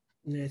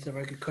 Yeah, it's a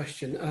very good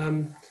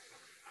question.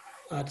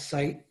 I'd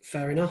say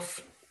fair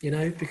enough, you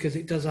know, because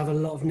it does have a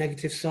lot of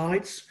negative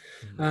sides.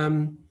 My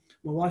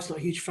wife's not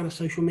a huge fan of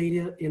social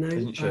media, you know.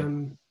 Isn't she?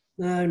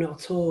 No,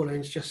 not at all. And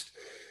it's just,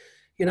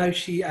 you know,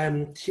 she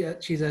had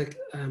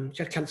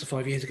cancer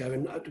 5 years ago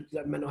and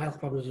mental health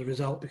problems as a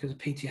result because of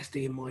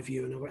PTSD in my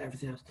view and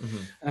everything else.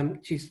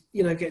 She's,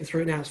 you know, getting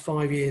through it now. It's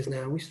 5 years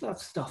now. We still have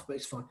stuff, but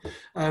it's fine.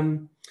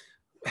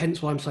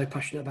 Hence why I'm so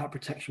passionate about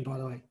protection, by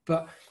the way.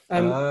 But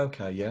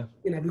okay, yeah.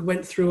 You know, we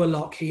went through a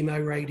lot,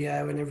 chemo,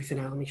 radio, and everything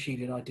else. I mean, she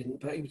did, I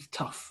didn't, but it was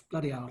tough,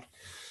 bloody hard.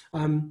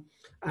 And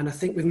I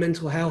think with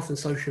mental health and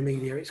social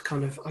media, it's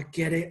kind of, I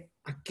get it.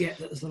 I get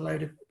that there's a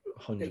load of,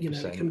 100%, you know,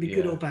 it can be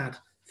good or bad.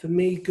 For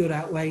me, good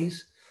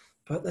outweighs,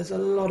 but there's a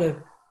lot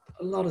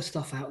of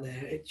stuff out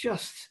there. It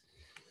just,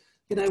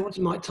 you know, what does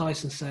Mike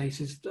Tyson say? He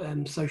says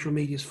social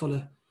media is full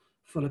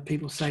of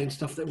people saying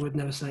stuff that would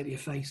never say to your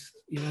face.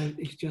 You know,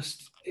 it's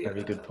just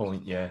very good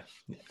point. Yeah,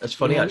 it's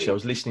funny actually. I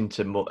was listening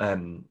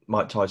to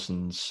Mike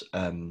Tyson's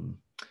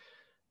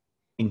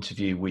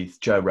interview with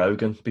Joe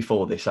Rogan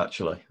before this.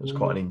 Actually, it was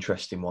quite an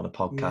interesting one, a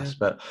podcast. Yeah.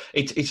 But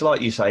it's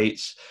like you say,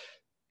 it's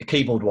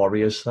keyboard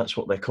warriors. That's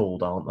what they're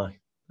called, aren't they?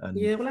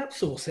 Yeah, well,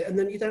 outsource it, and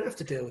then you don't have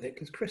to deal with it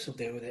because Chris will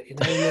deal with it, you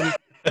know.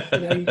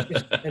 And then, you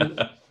just,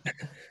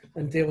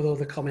 and deal with all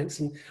the comments.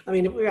 And I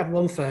mean, we had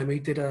one firm who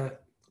did a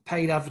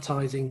paid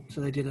advertising,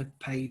 so they did a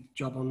paid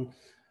job on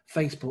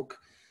Facebook,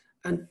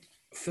 and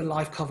for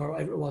life cover or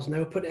whatever it was, and they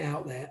were putting it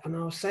out there. And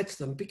I said to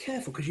them, "Be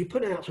careful because you're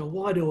putting it out to a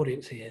wide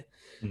audience here,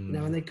 you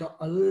know." And they got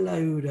a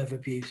load of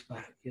abuse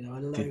back, you know,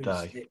 a load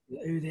of stick.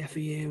 Who the F are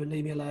you? And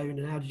leave me alone.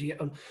 And how did you get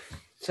on?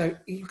 So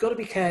you've got to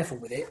be careful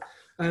with it.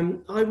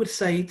 I would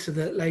say to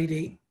the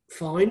lady,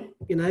 fine,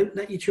 you know,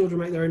 let your children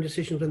make their own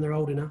decisions when they're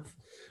old enough,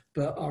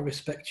 but I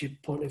respect your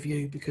point of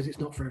view because it's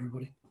not for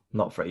everybody.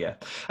 Not for, yeah.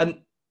 And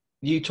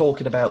you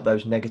talking about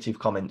those negative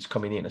comments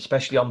coming in,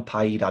 especially on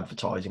paid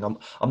advertising.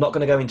 I'm not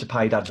going to go into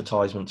paid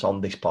advertisements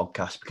on this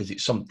podcast because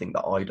it's something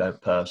that I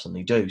don't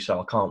personally do, so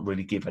I can't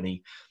really give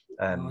any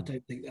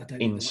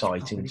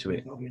insight into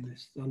it.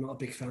 I'm not a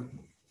big fan.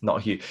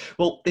 Not huge.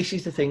 Well, this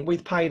is the thing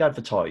with paid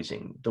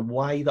advertising. The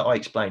way that I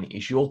explain it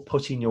is you're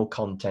putting your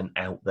content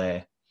out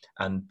there,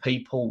 and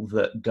people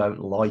that don't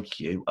like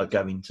you are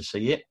going to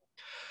see it.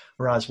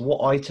 Whereas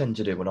what I tend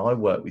to do when I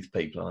work with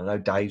people, and I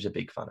know Dave's a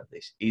big fan of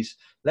this, is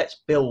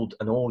let's build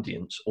an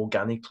audience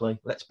organically.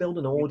 Let's build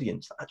an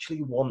audience that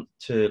actually want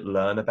to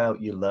learn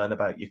about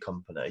your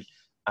company,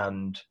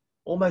 and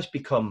almost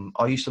become,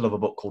 I used to love a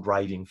book called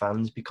Raving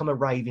Fans, become a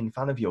raving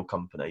fan of your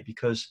company,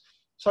 because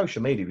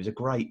social media is a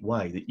great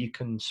way that you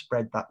can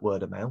spread that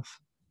word of mouth.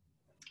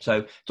 So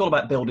it's all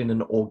about building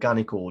an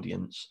organic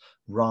audience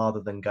rather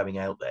than going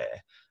out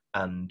there.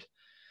 And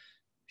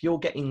if you're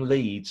getting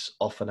leads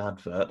off an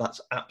advert,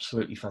 that's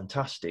absolutely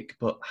fantastic.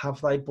 But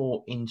have they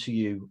bought into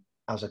you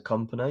as a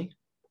company,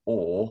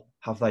 or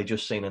have they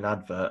just seen an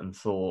advert and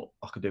thought,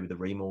 I could do with a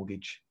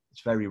remortgage?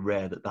 It's very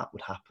rare that that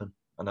would happen.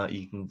 I know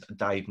you can,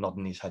 Dave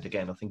nodding his head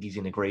again. I think he's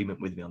in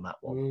agreement with me on that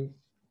one.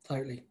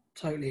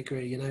 Totally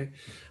agree. You know,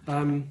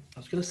 I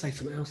was going to say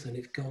something else, and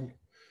it's gone.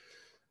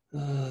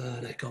 No,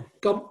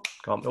 gone.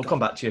 He'll come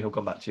back to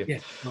you. Yeah.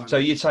 Right. So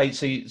you say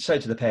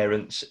to the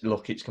parents,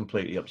 look, it's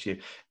completely up to you.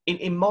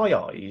 In my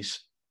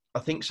eyes, I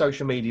think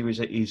social media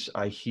is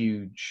a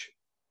huge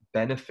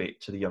benefit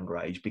to the younger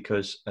age,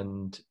 because,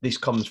 and this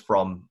comes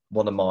from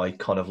one of my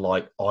kind of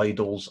like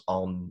idols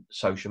on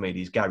social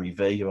media, is Gary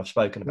Vee, who I've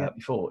spoken about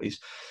before. Is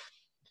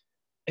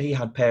he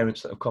had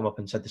parents that have come up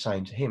and said the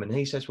same to him, and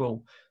he says,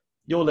 well,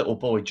 your little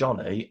boy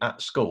Johnny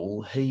at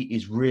school, he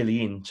is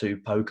really into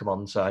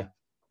Pokemon, say,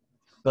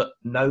 but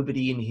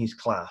nobody in his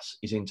class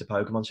is into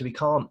Pokemon, so he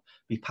can't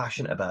be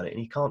passionate about it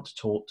and he can't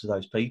talk to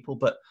those people.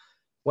 But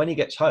when he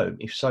gets home,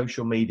 if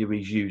social media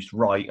is used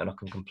right, and I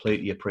can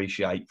completely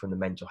appreciate from the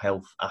mental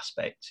health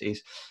aspect,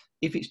 is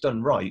if it's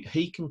done right,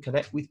 he can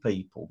connect with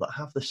people that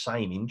have the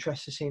same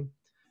interests as him.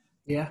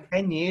 Yeah.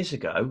 10 years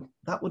ago,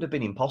 that would have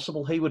been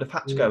impossible. He would have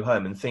had to go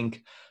home and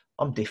think,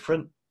 I'm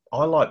different.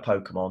 I like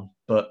Pokemon,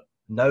 but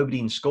nobody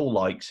in school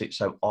likes it,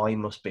 so I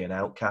must be an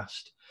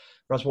outcast.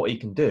 Whereas what he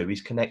can do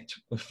is connect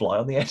with Fly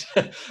on the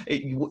Head.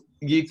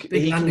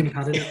 Big landing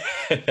pad, isn't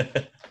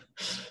it?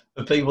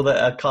 For people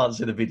that can't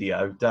see the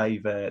video,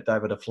 Dave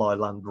had a fly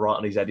land right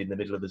on his head in the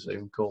middle of the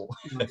Zoom call.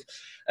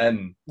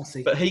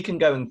 But he can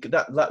go and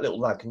that little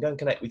lad can go and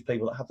connect with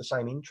people that have the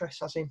same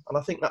interests as him, and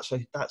I think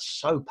that's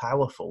so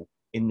powerful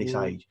in this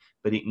age.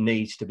 But it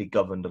needs to be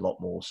governed a lot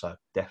more. So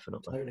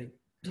definitely,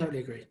 totally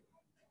agree.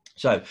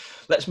 So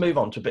let's move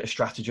on to a bit of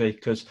strategy,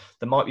 because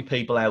there might be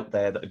people out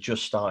there that are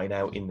just starting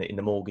out in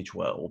the mortgage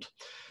world.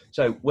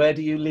 So where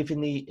do you live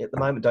at the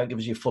moment? Don't give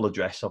us your full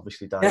address,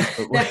 obviously, Dave,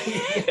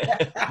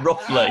 but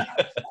roughly,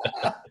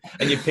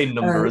 and your PIN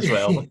number as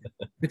well.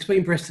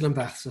 Between Bristol and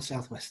Bath, so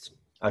southwest.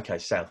 Okay,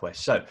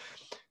 southwest. So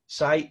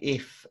say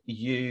if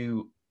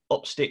you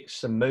up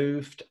sticks and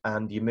moved,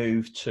 and you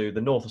moved to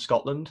the north of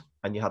Scotland,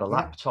 and you had a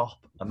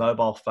laptop, a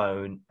mobile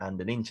phone, and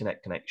an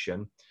internet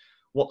connection,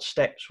 what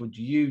steps would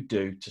you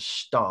do to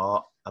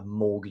start a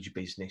mortgage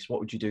business?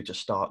 What would you do to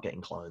start getting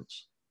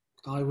clients?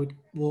 I would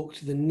walk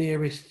to the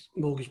nearest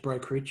mortgage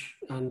brokerage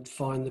and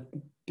find the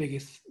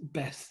biggest,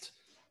 best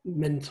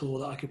mentor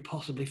that I could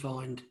possibly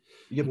find.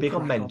 You're big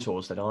on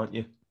mentors then, aren't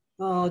you?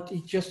 Look,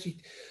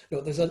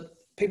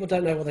 people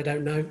don't know what they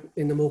don't know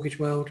in the mortgage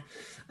world.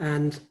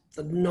 And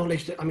the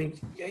knowledge that,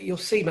 your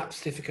CMAP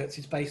certificates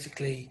is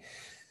basically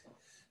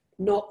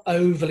not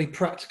overly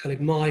practical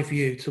in my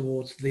view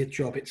towards the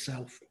job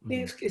itself.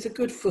 It's a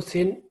good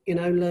footing,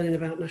 learning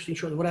about national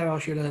insurance, whatever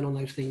else you learn on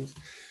those things.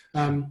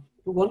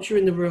 But once you're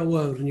in the real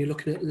world and you're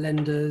looking at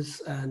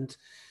lenders and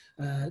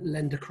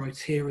lender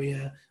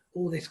criteria,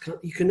 all this,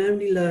 you can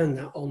only learn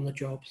that on the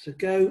job. So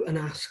go and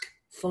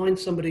find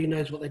somebody who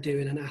knows what they're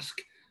doing and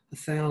ask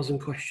 1,000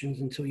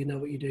 questions until you know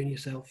what you're doing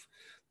yourself.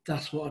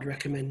 That's what I'd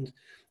recommend.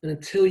 And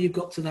until you've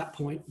got to that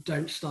point,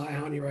 don't start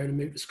out on your own and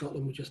move to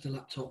Scotland with just a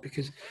laptop,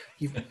 because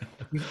you've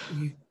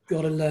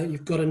got to learn.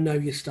 You've got to know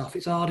your stuff.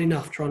 It's hard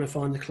enough trying to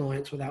find the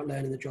clients without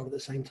learning the job at the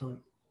same time.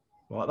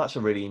 Well, that's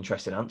a really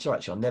interesting answer,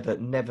 actually. I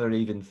never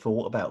even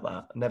thought about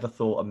that. I never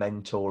thought a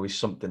mentor is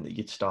something that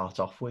you'd start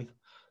off with.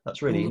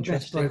 That's really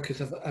interesting. All the best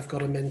brokers have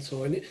got a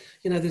mentor. And,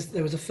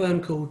 there was a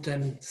firm called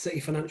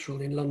City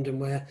Financial in London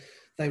where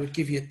they would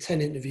give you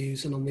 10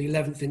 interviews, and on the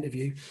 11th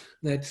interview,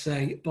 they'd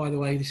say, by the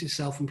way, this is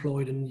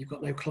self-employed and you've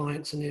got no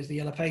clients, and here's the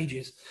yellow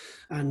pages.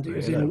 And it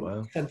was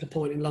in Centre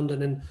Point in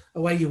London, and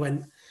away you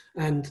went.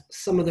 And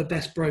some of the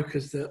best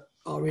brokers that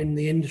are in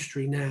the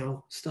industry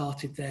now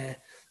started there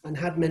and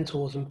had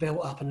mentors and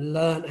built up and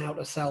learned how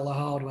to sell the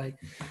hard way.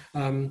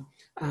 A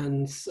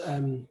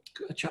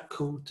chap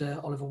called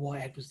Oliver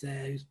Whitehead was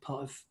there, who's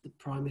part of the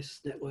Primis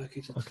network.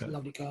 He's a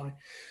lovely guy,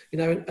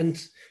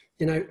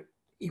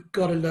 you've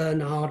got to learn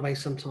the hard way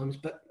sometimes,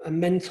 but a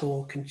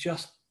mentor can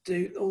just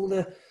do all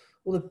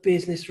the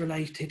business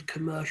related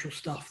commercial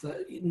stuff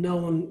that you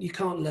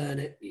can't learn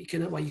it. You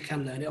can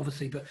learn it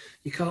obviously, but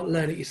you can't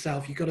learn it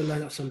yourself. You've got to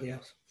learn it off somebody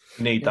else.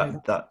 You need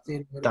that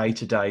day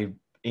to day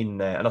in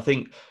there. And I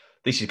think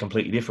this is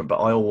completely different, but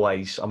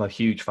I'm a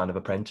huge fan of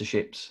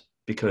apprenticeships.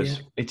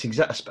 because I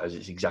suppose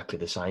it's exactly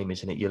the same,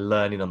 isn't it? You're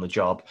learning on the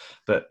job,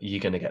 but you're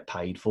going to get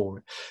paid for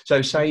it.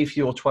 So say if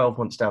you're 12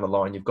 months down the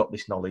line, you've got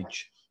this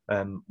knowledge,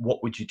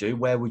 what would you do?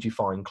 Where would you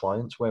find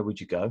clients? Where would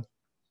you go?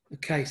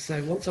 Okay,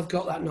 so once I've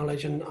got that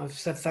knowledge and I've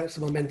said thanks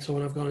to my mentor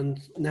and I've gone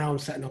and now I'm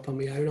setting up on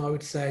my own, I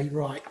would say,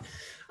 right,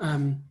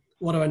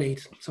 what do I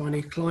need? So I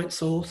need client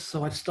source.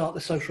 So I'd start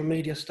the social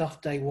media stuff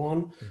day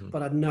one,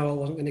 but I'd know I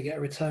wasn't going to get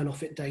a return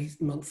off it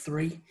month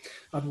 3.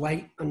 I'd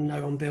wait and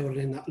know I'm building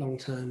in that long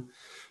term.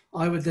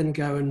 I would then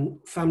go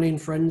and family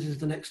and friends is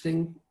the next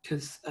thing,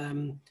 because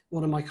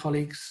one of my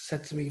colleagues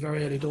said to me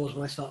very early doors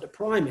when I started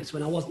Primis,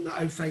 when I wasn't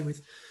that au fait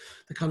with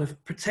the kind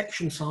of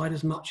protection side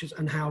as much as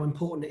and how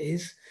important it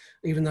is,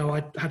 even though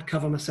I had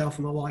cover myself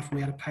and my wife and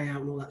we had a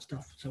payout and all that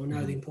stuff. So I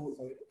know the importance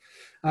of it.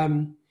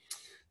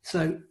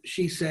 So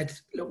she said,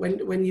 look,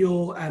 when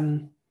you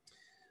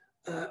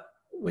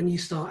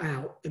start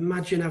out,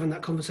 imagine having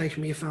that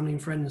conversation with your family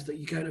and friends that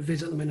you go to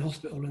visit them in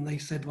hospital and they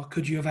said, well,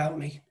 could you have helped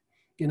me?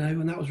 You know,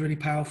 and that was really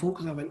powerful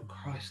because I went,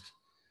 Christ,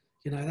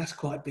 you know, that's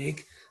quite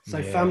big.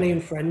 So family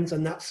and friends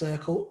and that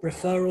circle,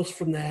 referrals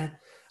from there.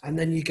 And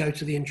then you go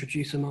to the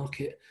introducer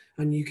market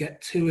and you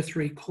get 2 or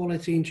 3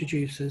 quality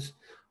introducers,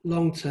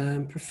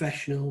 long-term,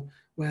 professional,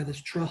 where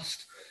there's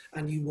trust,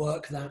 and you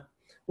work that.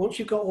 Once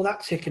you've got all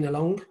that ticking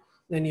along,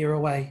 then you're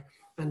away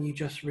and you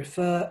just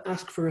refer,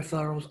 ask for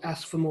referrals,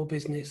 ask for more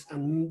business,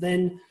 and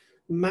then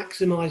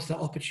maximize that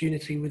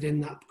opportunity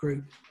within that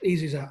group.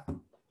 Easy as that.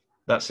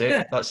 That's it.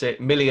 Yeah. That's it.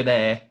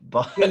 Millionaire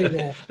by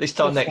this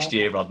time next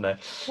year, Rodney.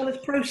 Well, there's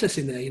process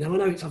in there. You know, I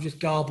know I've just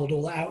garbled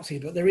all that out to you,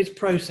 but there is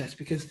process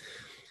because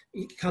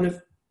kind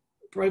of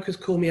brokers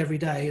call me every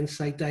day and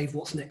say, Dave,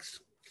 what's next?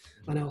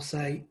 And I'll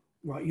say,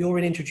 right, you're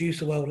in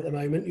introducer world at the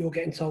moment. You're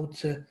getting told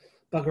to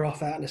bugger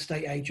off out an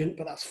estate agent,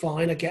 but that's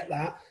fine. I get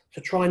that.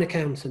 So try an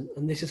accountant,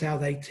 and this is how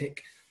they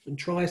tick. And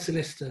try a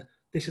solicitor.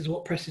 This is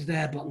what presses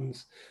their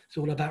buttons. It's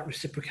all about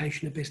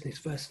reciprocation of business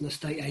versus an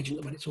estate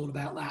agent when it's all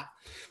about that,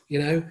 you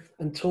know,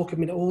 and talk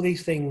about all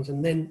these things.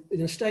 And then in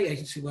an estate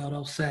agency world,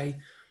 I'll say,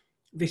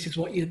 this is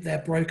what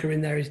their broker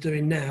in there is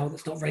doing now.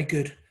 That's not very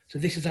good. So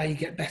this is how you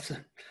get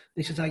better.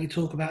 This is how you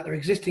talk about their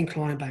existing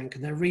client bank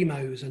and their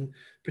REMOs and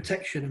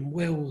protection and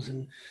wills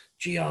and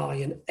GI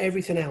and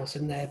everything else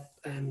in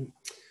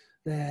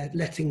their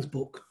lettings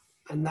book.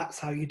 And that's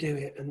how you do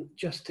it. And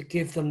just to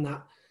give them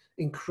that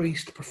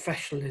increased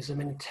professionalism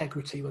and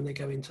integrity when they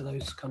go into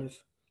those kind of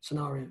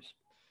scenarios.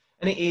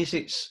 And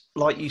it's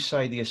like you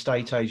say, the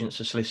estate agents,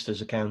 the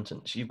solicitors,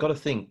 accountants, you've got to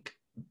think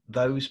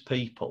those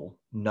people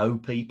know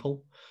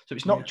people. So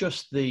it's not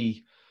just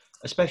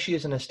especially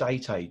as an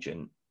estate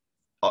agent,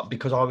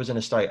 because I was an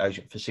estate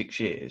agent for 6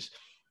 years,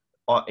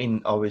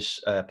 I was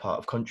part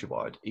of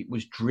Countrywide. It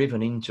was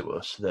driven into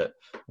us that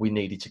we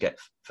needed to get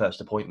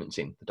first appointments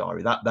in the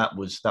diary. That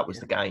was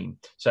the game.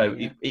 So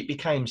it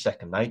became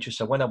second nature.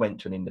 So when I went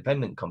to an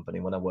independent company,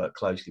 when I worked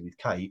closely with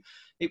Kate,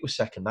 it was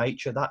second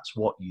nature. That's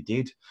what you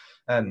did.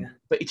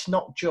 But it's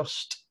not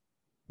just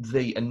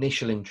the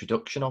initial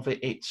introduction of it.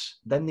 It's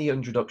then the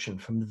introduction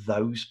from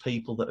those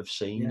people that have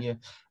seen you,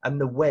 and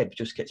the web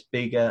just gets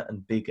bigger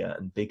and bigger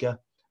and bigger.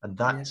 And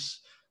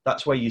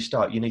that's where you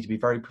start. You need to be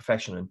very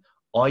professional. And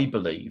I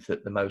believe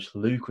that the most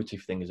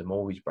lucrative thing as a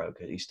mortgage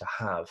broker is to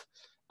have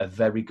a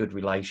very good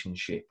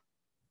relationship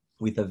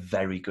with a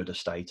very good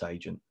estate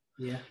agent.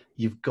 Yeah.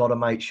 You've got to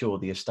make sure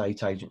the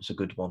estate agent's a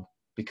good one,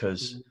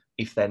 because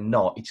if they're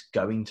not, it's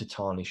going to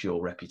tarnish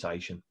your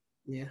reputation.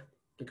 Yeah,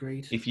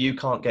 agreed. If you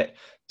can't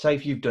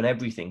if you've done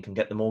everything and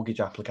get the mortgage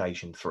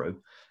application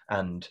through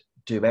and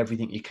do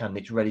everything you can,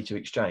 it's ready to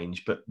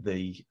exchange, but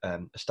the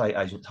estate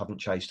agents haven't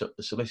chased up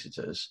the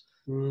solicitors,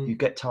 you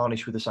get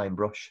tarnished with the same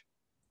brush.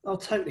 Oh,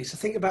 totally. So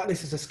think about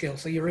this as a skill.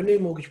 So you're a new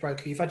mortgage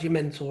broker, you've had your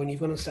mentor and you've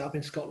gone and set up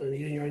in Scotland and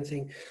you're doing your own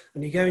thing,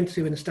 and you go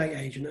into an estate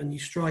agent and you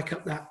strike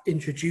up that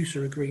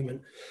introducer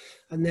agreement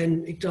and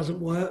then it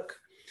doesn't work.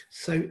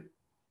 So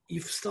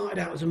you've started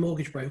out as a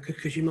mortgage broker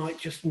because you might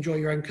just enjoy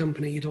your own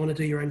company. You don't want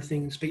to do your own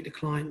thing and speak to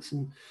clients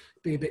and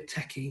be a bit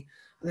techie.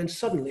 And then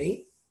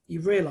suddenly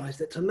you've realised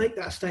that to make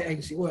that estate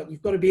agency work,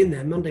 you've got to be in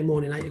there Monday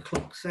morning, 8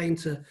 o'clock, saying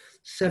to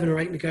 7 or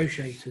 8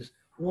 negotiators,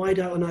 why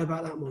don't I know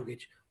about that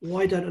mortgage?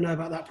 Why don't I know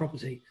about that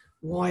property?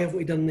 Why haven't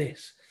we done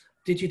this?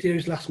 Did you do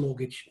his last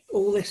mortgage?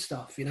 All this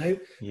stuff, you know?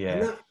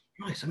 Yeah.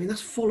 And I mean,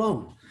 that's full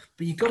on,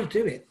 but you've got to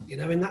do it, you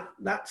know, and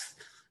that's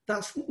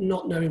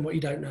not knowing what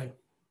you don't know,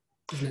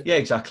 isn't it? Yeah,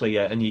 exactly.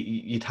 Yeah. And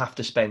you'd have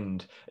to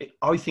spend,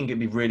 I think it'd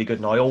be really good.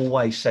 And I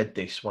always said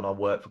this when I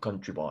worked for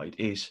Countrywide,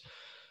 is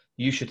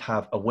you should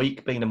have a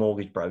week being a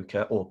mortgage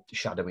broker or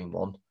shadowing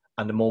one,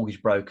 and the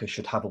mortgage broker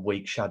should have a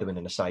week shadowing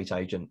an estate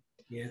agent.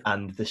 Yeah.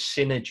 And the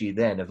synergy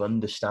then of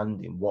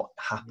understanding what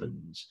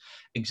happens,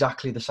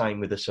 exactly the same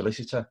with a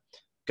solicitor.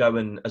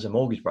 As a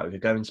mortgage broker,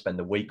 go and spend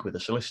a week with a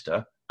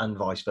solicitor and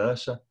vice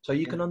versa. So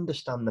you can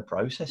understand the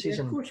processes.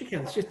 Yeah, of course you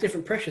can. It's just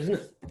different pressures, isn't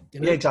it? You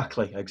know? Yeah,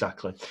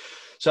 exactly.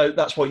 So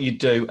that's what you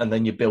do, and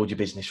then you build your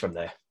business from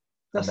there.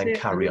 That's and then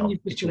carry on.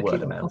 It's your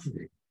word of mouth.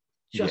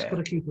 Just got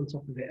to keep on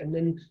top of it. And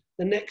then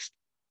the next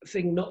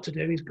thing not to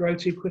do is grow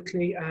too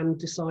quickly and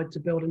decide to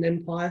build an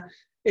empire.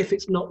 if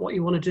it's not what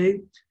you want to do.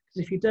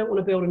 Because if you don't want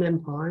to build an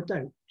empire,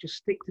 don't. Just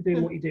stick to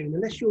doing what you're doing.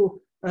 Unless you're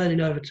earning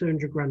over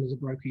 200 grand as a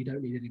broker, you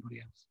don't need anybody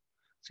else.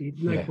 So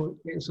you've no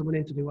point getting someone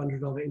in to do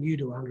 100 of it and you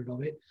do 100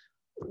 of it.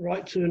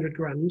 Write 200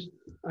 grand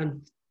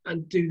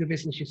and do the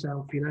business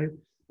yourself, you know.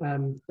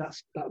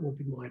 That would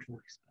be my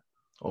advice.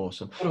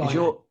 Awesome. Is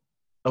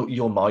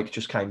your mic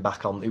just came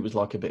back on? It was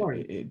like a bit,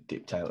 it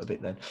dipped out a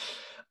bit then.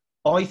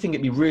 I think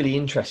it'd be really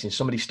interesting,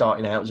 somebody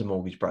starting out as a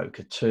mortgage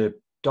broker, to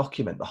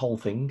document the whole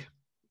thing.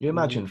 You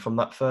imagine from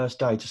that first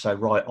day to say,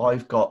 right,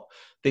 I've got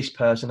this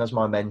person as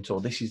my mentor.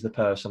 This is the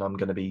person I'm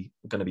going to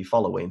be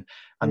following,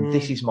 and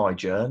this is my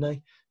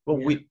journey.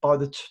 Well, by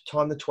the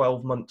time the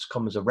 12 months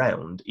comes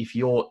around, if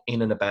you're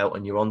in and about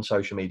and you're on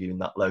social media in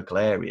that local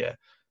area,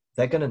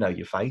 they're going to know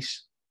your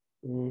face.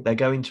 They're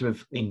going to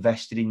have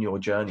invested in your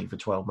journey for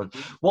 12 months.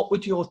 What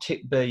would your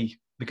tip be?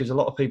 Because a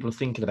lot of people are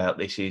thinking about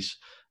this is,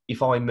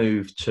 if I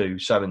move to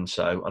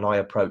so-and-so and I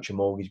approach a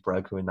mortgage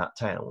broker in that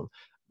town,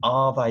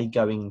 are they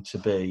going to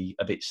be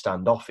a bit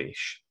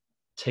standoffish,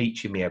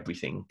 teaching me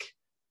everything,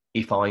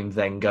 if I'm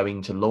then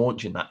going to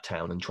launch in that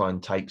town and try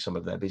and take some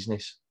of their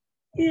business?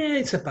 Yeah,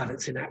 it's a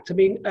balancing act. I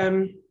mean,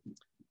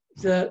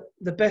 the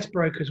best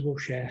brokers will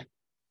share.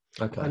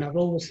 Okay. And I've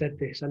always said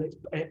this, and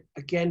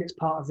it's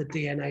part of the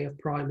DNA of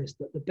Primis,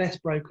 that the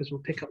best brokers will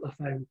pick up the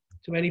phone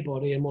to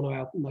anybody and want to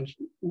help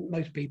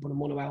most people and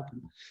want to help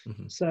them.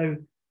 Mm-hmm. So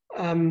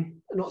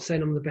I'm not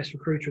saying I'm the best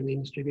recruiter in the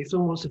industry, but if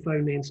someone wants to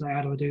phone me and say,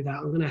 how do I do that?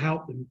 I'm going to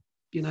help them.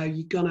 You know,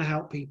 you're going to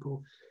help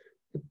people.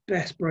 The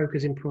best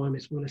brokers in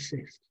Primis will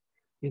assist,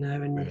 you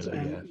know, and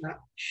that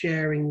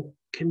sharing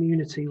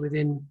community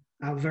within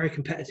our very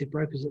competitive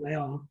brokers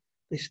that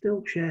they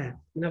still share.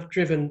 And I've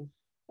driven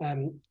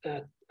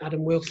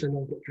Adam Wilson,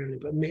 I've not driven him,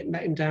 but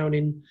met him down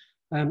in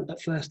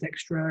at First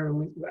Extra,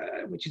 and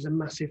which is a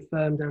massive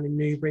firm down in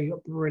Newbury,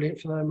 a brilliant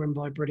firm run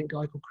by a brilliant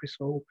guy called Chris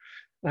Hall.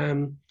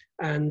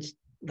 And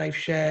they've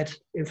shared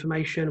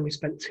information, and we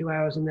spent 2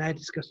 hours in there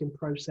discussing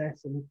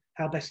process and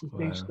how best to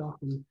do stuff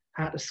and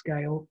how to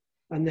scale.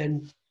 And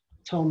then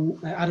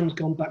Adam's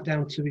gone back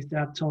down to his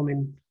dad, Tom,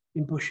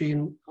 in Bushy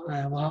in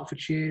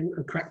Hertfordshire,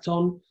 and cracked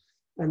on.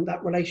 And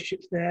that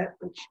relationship's there.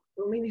 And,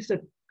 I mean,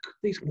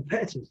 these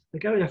competitors, they're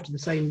going after the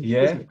same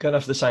business. Going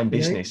after the same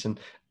business. And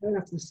going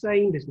after the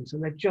same business,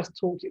 and they've just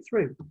talked it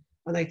through.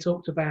 And they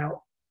talked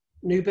about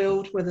new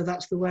build, whether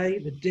that's the way,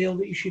 the deal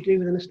that you should do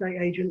with an estate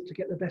agent to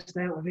get the best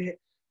out of it,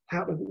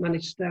 how to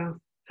manage staff,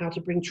 how to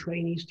bring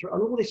trainees through,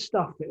 and all this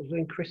stuff that was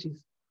in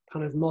Chris's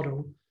kind of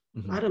model.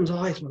 Mm-hmm. Adam's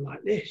eyes were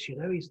like this, you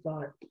know, he's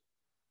like,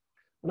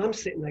 and I'm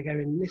sitting there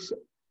going, this,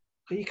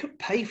 you could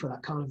pay for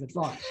that kind of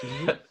advice.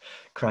 You know?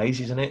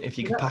 Crazy, isn't it? If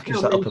you can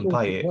package that up and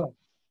pay it.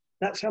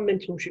 That's how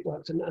mentorship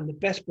works, and the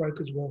best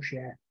brokers will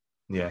share.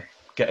 Yeah,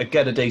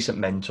 get a decent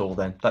mentor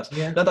then.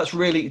 That's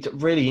really,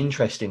 really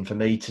interesting for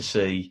me to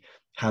see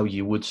how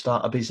you would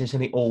start a business,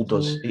 and it all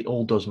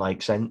does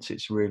make sense.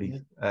 It's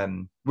really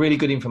really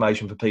good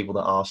information for people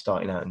that are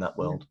starting out in that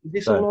world. Is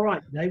this all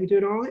right today? We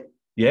doing all right?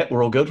 Yeah,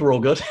 we're all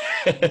good.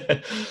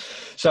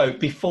 So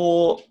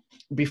before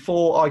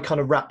I kind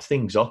of wrap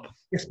things up,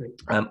 yes, mate.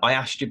 I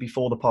asked you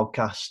before the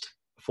podcast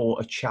for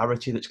a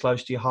charity that's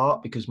close to your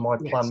heart, because my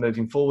plan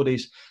moving forward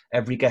is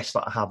every guest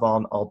that I have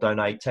on, I'll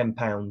donate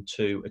 £10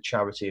 to a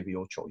charity of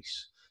your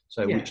choice.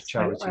 So which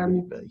charity would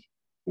it be?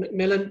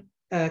 Macmillan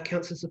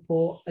Cancer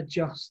Support are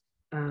just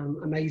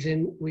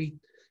amazing.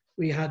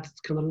 We had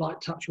kind of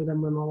light touch with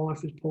them when my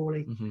wife was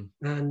poorly,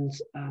 and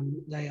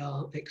they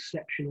are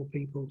exceptional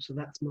people. So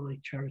that's my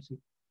charity.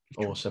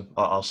 Awesome.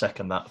 I'll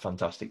second that.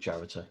 Fantastic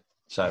charity.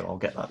 So I'll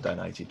get that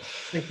donated.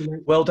 Thank you,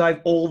 mate. Well, Dave,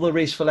 all there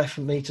is left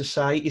for me to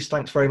say is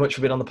thanks very much for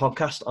being on the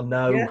podcast. I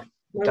know,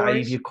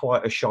 Dave, you're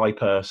quite a shy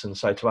person,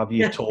 so to have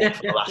you talk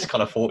for the last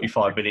kind of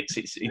 45 minutes,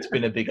 it's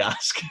been a big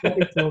ask.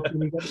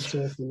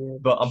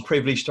 But I'm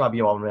privileged to have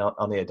you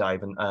on here,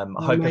 Dave, and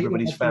I hope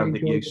everybody's found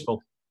it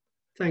useful.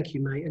 Thank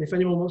you, mate. And if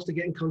anyone wants to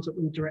get in contact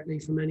with me directly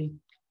from any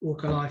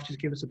walk of life, just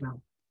give us a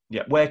bell.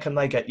 Yeah, where can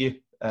they get you?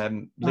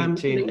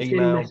 LinkedIn,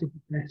 email? Message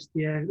best.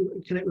 Yeah,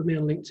 connect with me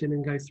on LinkedIn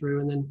and go through,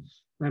 and then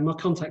my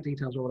contact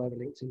details are all over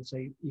LinkedIn, so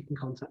you can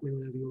contact me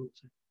whenever you want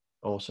to.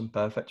 Awesome,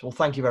 perfect. Well,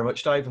 thank you very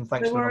much, Dave, and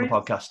thanks for being on the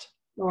podcast.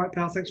 All right,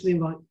 pal. Thanks for the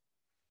invite.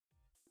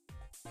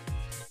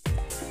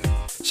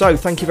 So,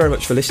 thank you very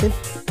much for listening.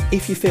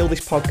 If you feel this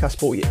podcast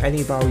brought you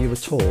any value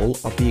at all,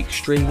 I'd be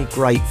extremely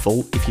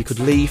grateful if you could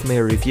leave me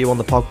a review on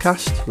the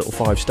podcast, little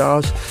 5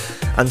 stars,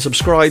 and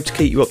subscribe to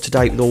keep you up to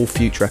date with all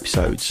future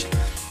episodes.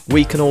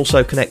 We can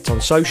also connect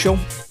on social,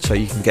 so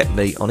you can get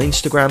me on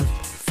Instagram,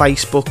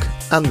 Facebook,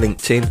 and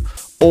LinkedIn,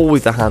 all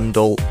with the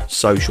handle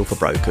Social for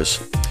Brokers.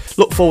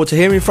 Look forward to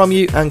hearing from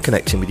you and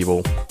connecting with you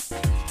all.